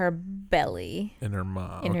in her belly, in her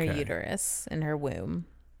mom. in Okay. her uterus, in her womb.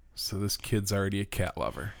 So this kid's already a cat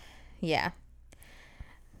lover. Yeah.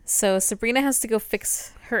 So Sabrina has to go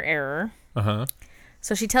fix her error. Uh-huh.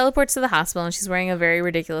 So she teleports to the hospital, and she's wearing a very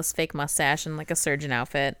ridiculous fake mustache and like a surgeon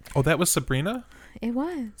outfit. Oh, that was Sabrina? It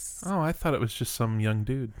was. Oh, I thought it was just some young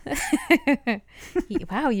dude.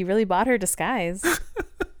 Wow, you really bought her disguise.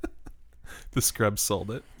 The scrub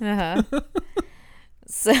sold it. Uh-huh.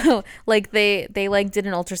 So, like, they like did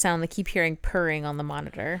an ultrasound. They keep hearing purring on the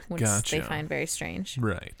monitor, which Gotcha. they find very strange.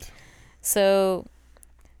 Right. So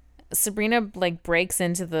Sabrina like breaks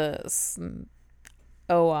into the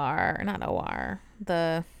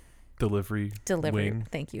the Delivery wing.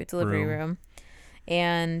 Thank you, delivery room,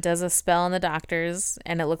 and does a spell on the doctors,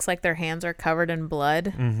 and it looks like their hands are covered in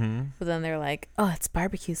blood. Mm-hmm. But then they're like, "Oh, it's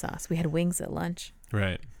barbecue sauce. We had wings at lunch."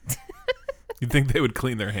 Right. You'd think they would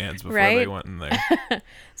clean their hands before Right? they went in there.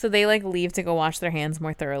 So they like leave to go wash their hands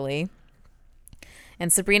more thoroughly.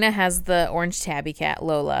 And Sabrina has the orange tabby cat,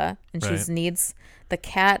 Lola, and Right. she needs the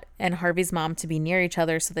cat and Harvey's mom to be near each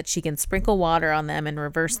other so that she can sprinkle water on them and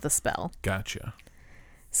reverse the spell. Gotcha.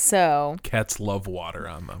 So Cats love water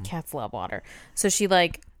on them. cats love water. So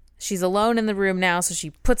she's alone in the room now, so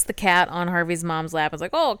she puts the cat on Harvey's mom's lap. It's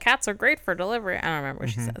like, "Oh, cats are great for delivery." I don't remember what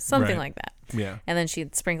she says. Something Right. like that. Yeah. And then she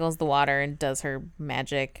sprinkles the water and does her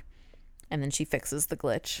magic, and then she fixes the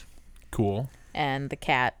glitch. Cool. And the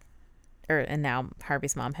cat, and now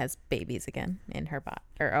Harvey's mom has babies again in her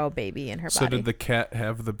body, baby in her So body. did the cat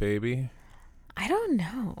have the baby? I don't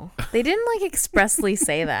know. They didn't like expressly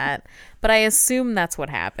say that, but I assume that's what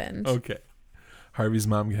happened. Okay. Harvey's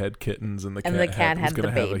mom had kittens, and the cat, had was going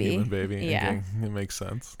to the have a baby. human baby. Yeah. Okay. It makes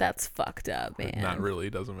sense. That's fucked up, man. Not really.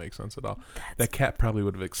 Doesn't make sense at all. That cat probably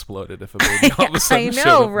would have exploded if a baby all of a sudden I showed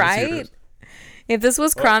know, up in his right? uterus. If this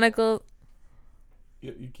was Chronicle,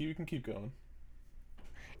 You can keep going.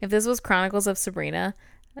 if this was Chronicles of Sabrina,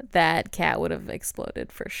 that cat would have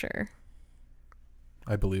exploded for sure.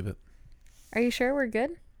 I believe it. Are you sure we're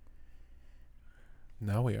good?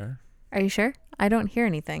 Now we are. Are you sure? I don't hear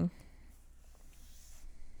anything.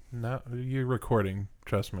 Now you're recording.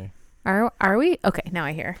 Trust me. Are we? Okay, now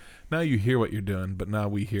I hear. Now you hear what you're doing, but now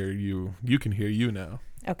we hear you. You can hear you now.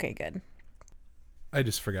 Okay, good. I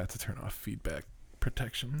just forgot to turn off feedback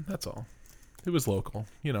protection. That's all. It was local,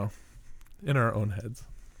 in our own heads.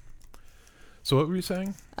 So what were you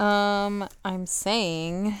saying? I'm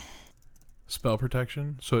saying Spell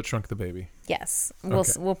protection. So it shrunk the baby. yes.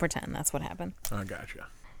 Okay. We'll pretend that's what happened. I gotcha.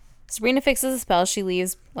 Sabrina fixes the spell. She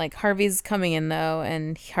leaves. Like, Harvey's coming in though,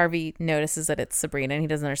 and Harvey notices that it's Sabrina, and he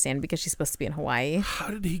doesn't understand because she's supposed to be in Hawaii. How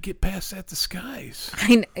did he get past that disguise?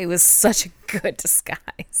 It was such a good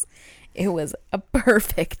disguise. It was a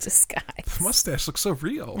perfect disguise. The mustache looks so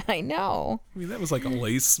real. I know. I mean, that was like a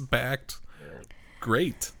lace-backed,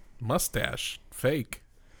 great mustache. Fake.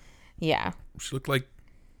 Yeah. She looked like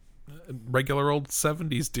a regular old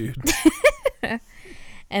 70s dude.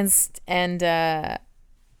 And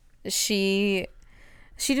she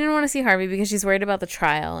didn't want to see Harvey because she's worried about the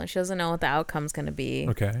trial and she doesn't know what the outcome's going to be.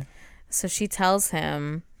 Okay. So she tells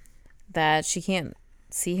him that she can't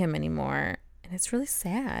see him anymore, and it's really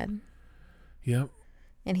sad. Yep.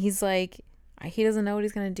 And he's like, he doesn't know what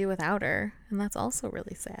he's going to do without her, and that's also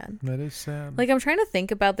really sad. That is sad. Like, I'm trying to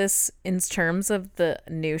think about this in terms of the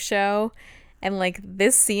new show, and like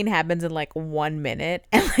this scene happens in like 1 minute,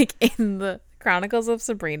 and like in the Chronicles of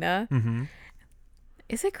Sabrina. Mm-hmm.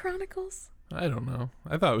 Is it Chronicles? I don't know.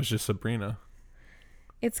 I thought it was just Sabrina.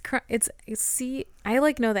 It's see, I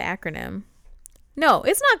like know the acronym. No,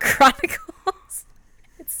 it's not Chronicles.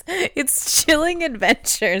 It's Chilling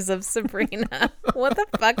Adventures of Sabrina. What the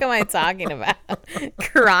fuck am I talking about?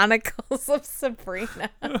 Chronicles of Sabrina.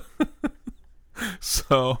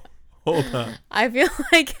 So, hold on. I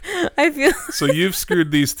feel So you've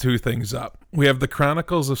screwed these two things up. We have the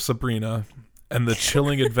Chronicles of Sabrina and the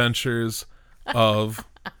Chilling Adventures of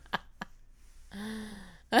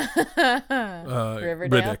Riverdale?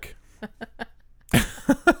 Riddick.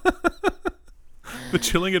 The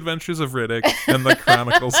Chilling Adventures of Riddick and the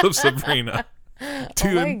Chronicles of Sabrina.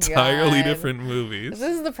 Two entirely God. different movies.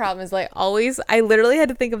 This is the problem. Is like always, I literally had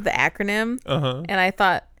to think of the acronym, and I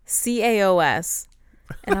thought CAOS,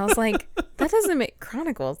 and I was like, that doesn't make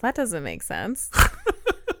Chronicles. That doesn't make sense.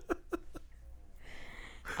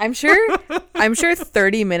 I'm sure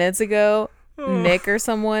 30 minutes ago, Nick or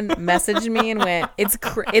someone messaged me and went, it's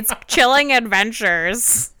Chilling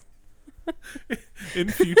Adventures. In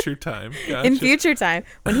future time. Gotcha. In future time,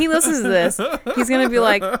 when he listens to this, he's gonna be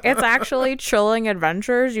like, it's actually Chilling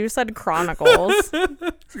Adventures. You said Chronicles.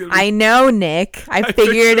 I know, Nick. I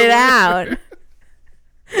figured it out.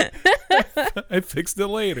 I fixed it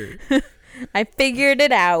later. I figured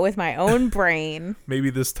it out with my own brain.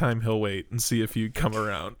 Maybe this time he'll wait and see if you come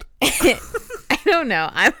around. I don't know.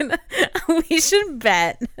 We should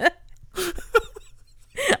bet.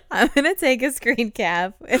 I'm gonna take a screen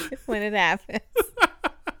cap when it happens.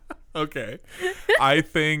 Okay. I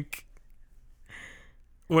think.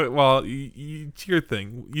 Well, it's your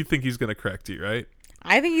thing. You think he's going to correct you, right?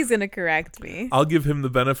 I think he's gonna correct me. I'll give him the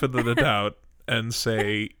benefit of the doubt and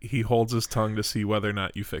say he holds his tongue to see whether or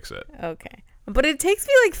not you fix it. Okay. But it takes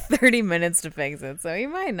me like 30 minutes to fix it, so he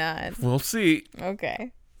might not. We'll see.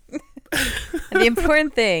 Okay. The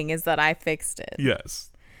important thing is that I fixed it. Yes.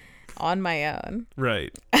 On my own.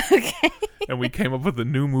 Right. Okay. And we came up with a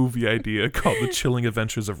new movie idea called The Chilling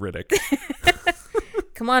Adventures of Riddick.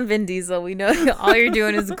 Come on, Vin Diesel. We know all you're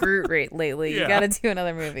doing is Groot lately. Yeah. You gotta do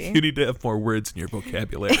another movie. You need to have more words in your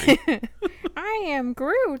vocabulary. I am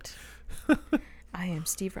Groot. I am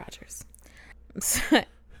Steve Rogers. So,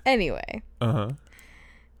 anyway. Uh-huh.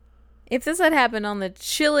 If this had happened on the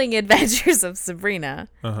Chilling Adventures of Sabrina,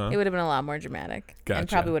 Uh-huh. it would have been a lot more dramatic. Gotcha. And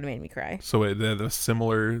probably would have made me cry. So it had a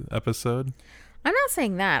similar episode? I'm not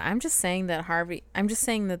saying that. I'm just saying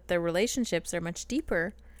that the relationships are much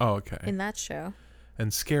deeper Oh, okay. in that show.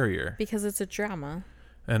 And scarier. Because it's a drama.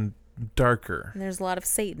 And darker. And there's a lot of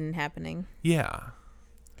Satan happening. Yeah.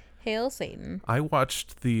 Hail Satan. I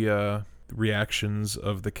watched the reactions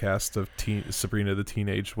of the cast of Sabrina the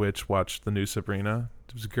Teenage Witch watched the new Sabrina.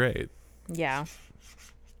 It was great. Yeah.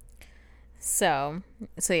 So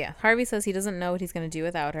yeah, Harvey says he doesn't know what he's going to do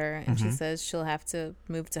without her, and she says she'll have to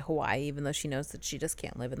move to Hawaii, even though she knows that she just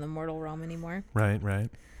can't live in the mortal realm anymore. Right.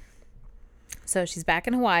 So she's back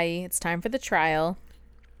in Hawaii. It's time for the trial,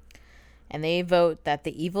 and they vote that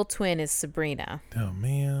the evil twin is Sabrina. Oh,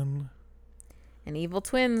 man. And evil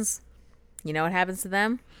twins, you know what happens to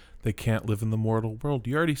them? They can't live in the mortal world.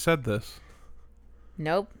 You already said this.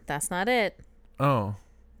 Nope, that's not it. Oh.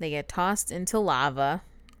 They get tossed into lava.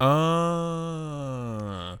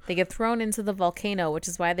 They get thrown into the volcano, which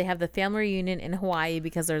is why they have the family reunion in Hawaii,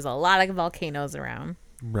 because there's a lot of volcanoes around.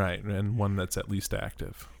 Right, and one that's at least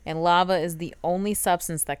active. And lava is the only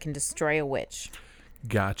substance that can destroy a witch.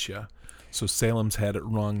 Gotcha. So Salem's had it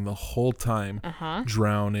wrong the whole time. Uh-huh.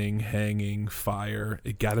 Drowning, hanging, fire.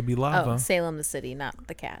 It gotta be lava. Oh, Salem the city, not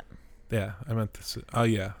the cat. Yeah, I meant this. Oh,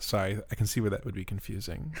 yeah. Sorry. I can see where that would be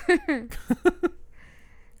confusing.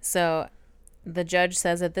 So the judge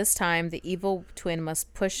says at this time the evil twin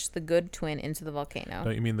must push the good twin into the volcano.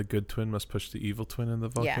 Don't you mean the good twin must push the evil twin in the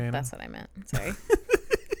volcano? Yeah, that's what I meant. Sorry.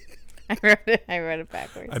 I wrote it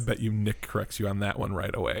backwards. I bet you Nick corrects you on that one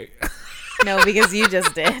right away. No, because you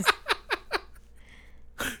just did.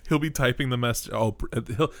 He'll be typing the message. Oh,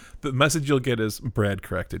 the message you'll get is Brad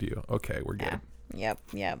corrected you. Okay, we're good. Yeah.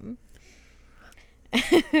 Yep.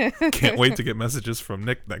 Can't wait to get messages from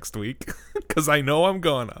Nick next week because I know I'm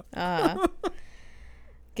gonna.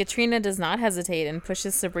 Katrina does not hesitate and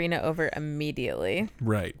pushes Sabrina over immediately.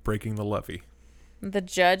 Right, breaking the levee. The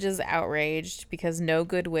judge is outraged because no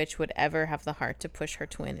good witch would ever have the heart to push her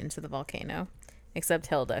twin into the volcano, except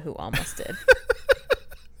Hilda, who almost did.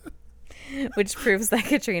 Which proves that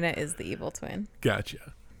Katrina is the evil twin.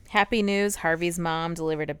 Gotcha. Happy news, Harvey's mom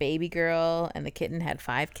delivered a baby girl, and the cat had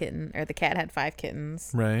 5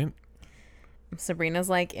 kittens. Right. Sabrina's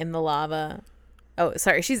like in the lava. Oh,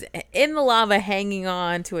 sorry. She's in the lava hanging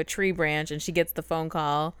on to a tree branch, and she gets the phone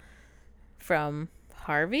call from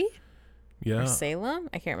Harvey? Yeah. Or Salem?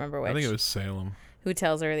 I can't remember which. I think it was Salem. who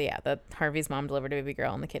tells her that Harvey's mom delivered a baby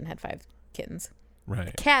girl and the kitten had 5 kittens. Right.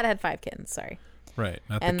 The cat had 5 kittens, sorry. Right.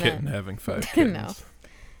 Not the kitten having 5 kittens. No.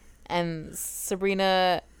 And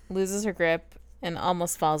Sabrina loses her grip and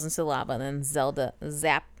almost falls into the lava. And then Zelda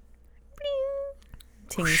zap,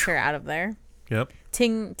 tings her out of there. Yep.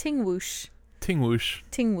 Ting whoosh. Ting whoosh.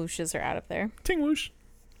 Ting whooshes her out of there. Ting whoosh.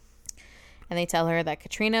 And they tell her that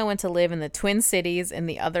Katrina went to live in the Twin Cities in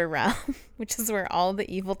the other realm, which is where all the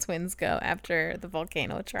evil twins go after the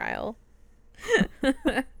volcano trial.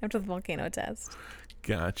 After the volcano test.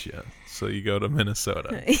 Gotcha. So you go to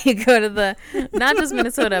Minnesota. You go to not just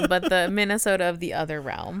Minnesota, but the Minnesota of the other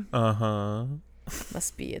realm. Uh-huh.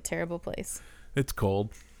 Must be a terrible place. It's cold.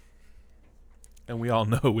 And we all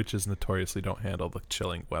know witches notoriously don't handle the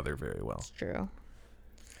chilling weather very well. It's true.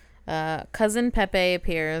 Cousin Pepe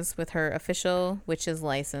appears with her official witch's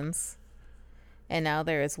license. And now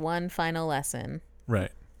there is one final lesson.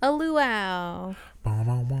 Right. A luau.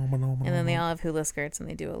 And then they all have hula skirts and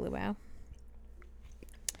they do a luau.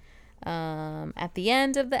 At the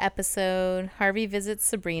end of the episode, Harvey visits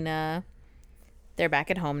Sabrina. They're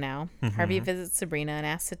back at home now. Mm-hmm. Harvey visits Sabrina and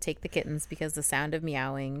asks to take the kittens because the sound of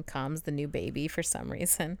meowing calms the new baby for some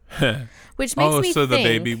reason. Which makes me think... the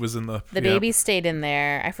baby was in the... The baby stayed in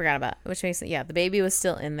there. I forgot about it. Which makes... Yeah, the baby was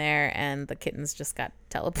still in there and the kittens just got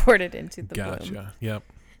teleported into the womb. Gotcha. Yep.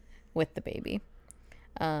 With the baby.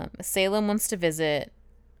 Salem wants to visit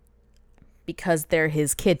because they're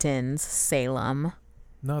his kittens, Salem.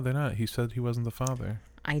 No, they're not. He said he wasn't the father.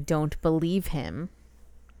 I don't believe him.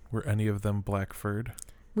 Were any of them black-furred?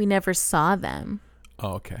 We never saw them.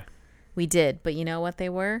 Oh, okay. We did, but you know what they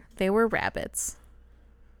were? They were rabbits.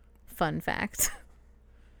 Fun fact.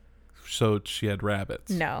 So she had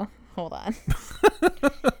rabbits? No. Hold on.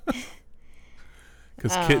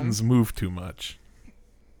 Because kittens move too much.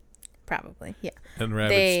 Probably, yeah. And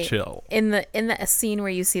rabbits chill. In the scene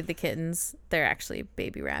where you see the kittens, they're actually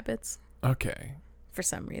baby rabbits. Okay. For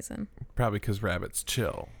some reason. Probably because rabbits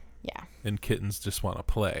chill. Yeah. And kittens just want to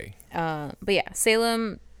play. But yeah,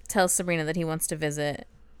 Salem tells Sabrina that he wants to visit.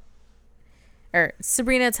 Or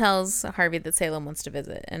Sabrina tells Harvey that Salem wants to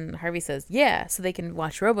visit. And Harvey says, yeah, so they can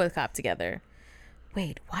watch RoboCop together.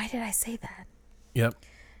 Wait, why did I say that? Yep.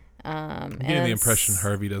 I'm getting the impression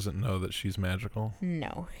Harvey doesn't know that she's magical.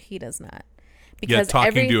 No, he does not. Because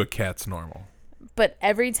talking to a cat's normal. But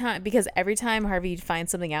every time Harvey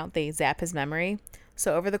finds something out, they zap his memory.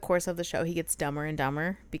 So over the course of the show, he gets dumber and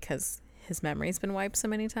dumber because his memory's been wiped so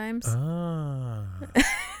many times. Ah.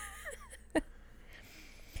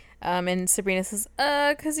 And Sabrina says,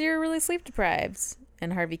 because you're really sleep deprived.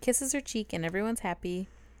 And Harvey kisses her cheek and everyone's happy,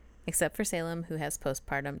 except for Salem, who has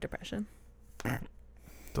postpartum depression.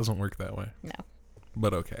 Doesn't work that way. No.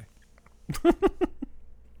 But okay.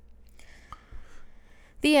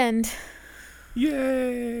 The end.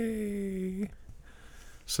 Yay!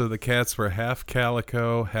 So the cats were half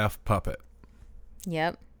calico, half puppet.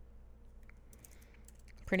 Yep.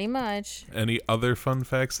 Pretty much. Any other fun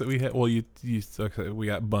facts that we had? Well, okay, we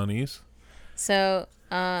got bunnies. So,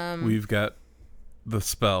 we've got the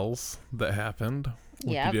spells that happened.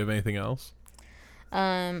 Yeah. Do you have anything else?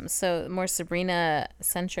 So more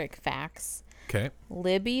Sabrina-centric facts. Okay.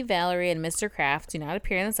 Libby, Valerie, and Mr. Kraft do not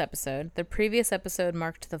appear in this episode. The previous episode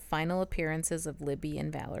marked the final appearances of Libby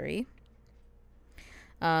and Valerie.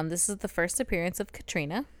 This is the first appearance of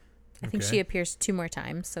Katrina. I think she appears 2 more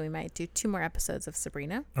times, so we might do 2 more episodes of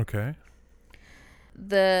Sabrina. Okay.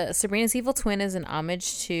 The Sabrina's Evil Twin is an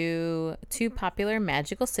homage to 2 popular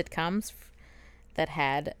magical sitcoms that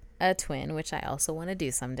had a twin, which I also want to do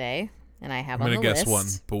someday, and I have on the list. I'm going to guess one.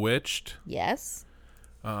 Bewitched? Yes.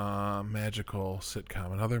 Magical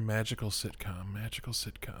sitcom. Another magical sitcom.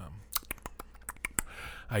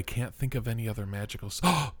 I can't think of any other magical...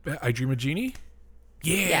 I Dream of Jeannie?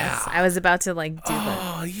 Yeah. Yes, I was about to do that.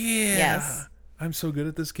 Oh, yeah. Yes. I'm so good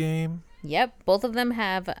at this game. Yep, both of them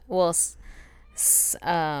have,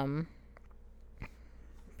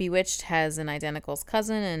 Bewitched has an identical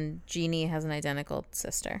cousin and Jeannie has an identical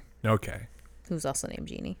sister. Okay. Who's also named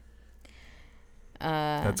Jeannie.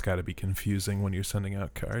 That's got to be confusing when you're sending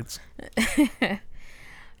out cards.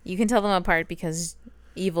 You can tell them apart because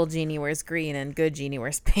evil Jeannie wears green and good Jeannie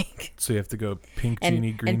wears pink. So you have to go pink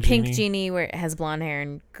Jeannie, green and pink Jeannie has blonde hair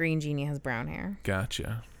and green Jeannie has brown hair.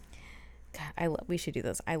 Gotcha. God, we should do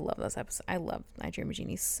this. I love those episodes. I love I Dream of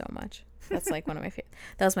Jeannie so much. That's like one of my favorite.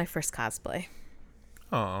 That was my first cosplay.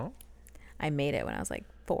 Oh. I made it when I was like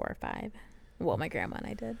 4 or 5. Well, my grandma and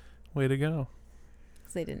I did. Way to go.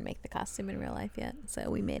 Because they didn't make the costume in real life yet, so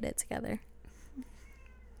we made it together.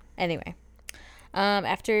 Anyway.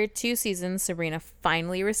 After 2 seasons, Sabrina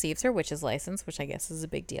finally receives her witch's license, which I guess is a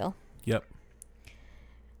big deal. Yep.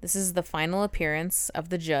 This is the final appearance of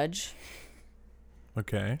the judge.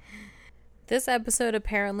 Okay. This episode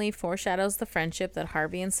apparently foreshadows the friendship that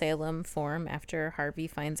Harvey and Salem form after Harvey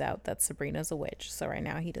finds out that Sabrina's a witch. So right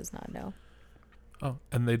now he does not know. Oh,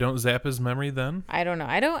 and they don't zap his memory then? I don't know.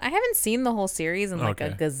 I haven't seen the whole series in like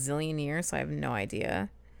a gazillion years, so I have no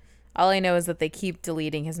idea. All I know is that they keep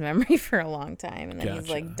deleting his memory for a long time, and then he's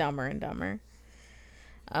like dumber and dumber.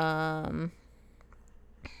 Oh,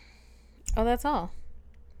 that's all.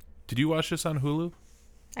 Did you watch this on Hulu?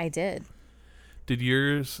 I did. Did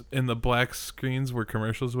yours, in the black screens where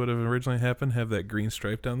commercials would have originally happened, have that green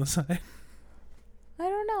stripe down the side? I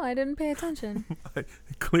don't know. I didn't pay attention. I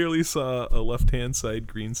clearly saw a left-hand side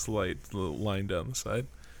green line down the side.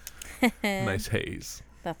 Nice haze.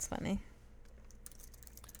 That's funny.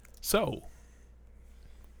 So,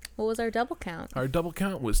 what was our double count? Our double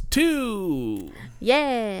count was 2.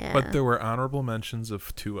 Yeah. But there were honorable mentions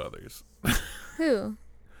of 2 others. Who?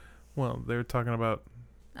 Well, they were talking about...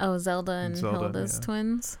 Oh, Zelda and Hilda's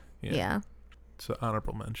twins? Yeah. So,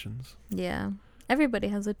 honorable mentions. Yeah. Everybody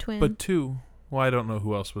has a twin. But 2... Well, I don't know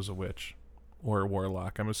who else was a witch or a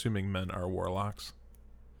warlock. I'm assuming men are warlocks.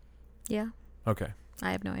 Yeah. Okay.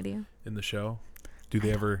 I have no idea. In the show? Do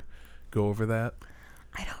they ever go over that?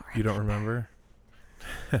 I don't remember. You don't remember?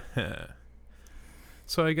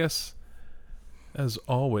 So I guess, as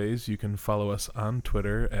always, you can follow us on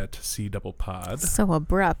Twitter at CDoublePod. So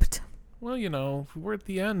abrupt. Well, you know, we're at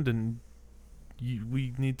the end and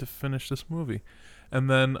we need to finish this movie. And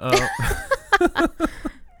then...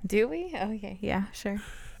 Do we? Okay, yeah, sure.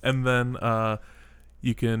 And then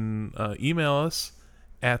you can email us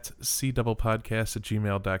at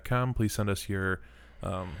cdoublepodcast@gmail.com. Please send us your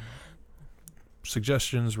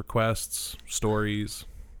suggestions, requests, stories,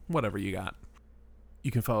 whatever you got. You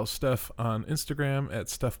can follow Steph on Instagram at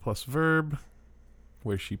StephPlusVerb,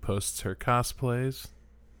 where she posts her cosplays,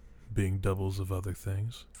 being doubles of other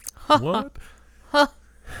things. What?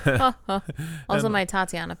 Also, my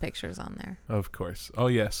Tatiana picture's on there. Of course. Oh,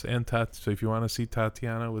 yes. And so if you want to see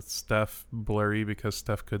Tatiana with Steph blurry because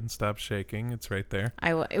Steph couldn't stop shaking, it's right there.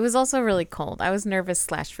 It was also really cold. I was nervous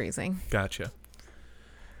 / freezing. Gotcha.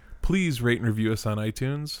 Please rate and review us on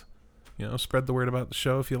iTunes. You know, spread the word about the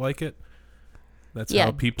show if you like it. That's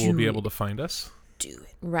how people will be able to find us. Do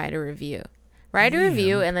it. Write a review. Write a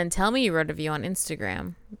review and then tell me you wrote a review on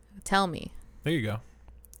Instagram. Tell me. There you go.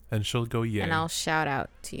 And she'll go yay. And I'll shout out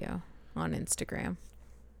to you on Instagram.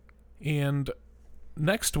 And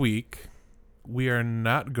next week, we are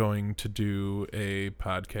not going to do a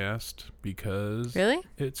podcast because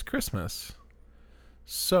it's Christmas.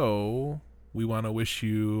 So we want to wish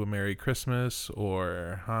you a Merry Christmas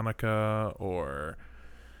or Hanukkah or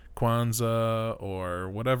Kwanzaa or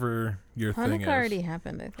whatever your thing is. Hanukkah already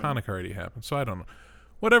happened, I think. Hanukkah already happened. So I don't know.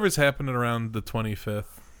 Whatever's happening around the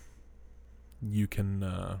 25th. You can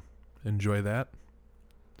enjoy that.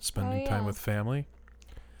 Spending time with family.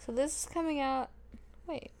 So this is coming out...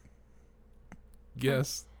 Wait.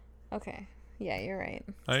 Yes. Okay. Yeah, you're right.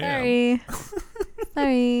 Sorry.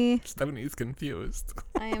 Sorry. Stephanie's confused.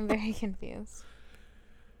 I am very confused.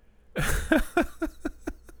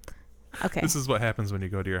 Okay. This is what happens when you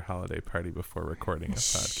go to your holiday party before recording a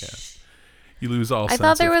podcast. You lose all sense of I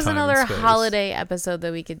thought there was time another and space. holiday episode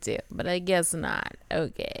that we could do, but I guess not.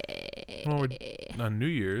 Okay. Well, on New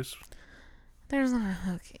Year's. There's not.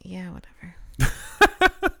 Okay. Yeah, whatever.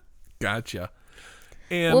 Gotcha.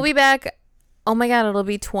 And we'll be back. Oh my God, it'll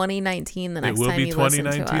be 2019 the next time you listen to us. It will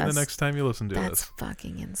be 2019 the next time you listen to us. That's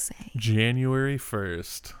fucking insane. January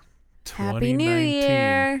 1st, 2019. Happy New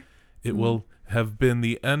Year. It will have been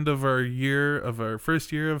the end of our year, of our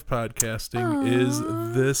first year of podcasting. Aww. Is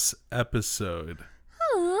this episode.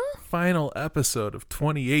 Aww. Final episode of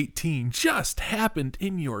 2018 just happened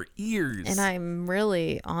in your ears. And I'm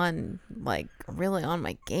really on my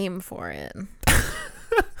game for it.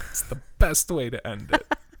 It's the best way to end it.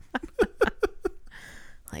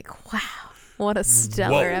 Like, wow, what a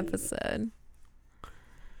stellar episode.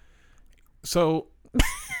 So,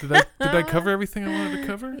 did I cover everything I wanted to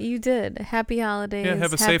cover? You did. Happy holidays. Yeah,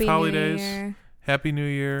 have a safe holidays. Happy New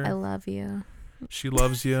Year. I love you. She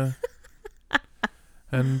loves you.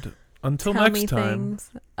 And until next time. Things.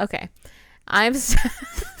 Okay.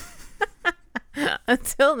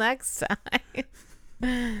 Until next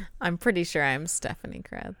time. I'm pretty sure I'm Stephanie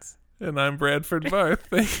Kratz. And I'm Bradford Barth.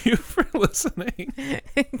 Thank you for listening.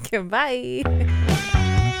 Goodbye.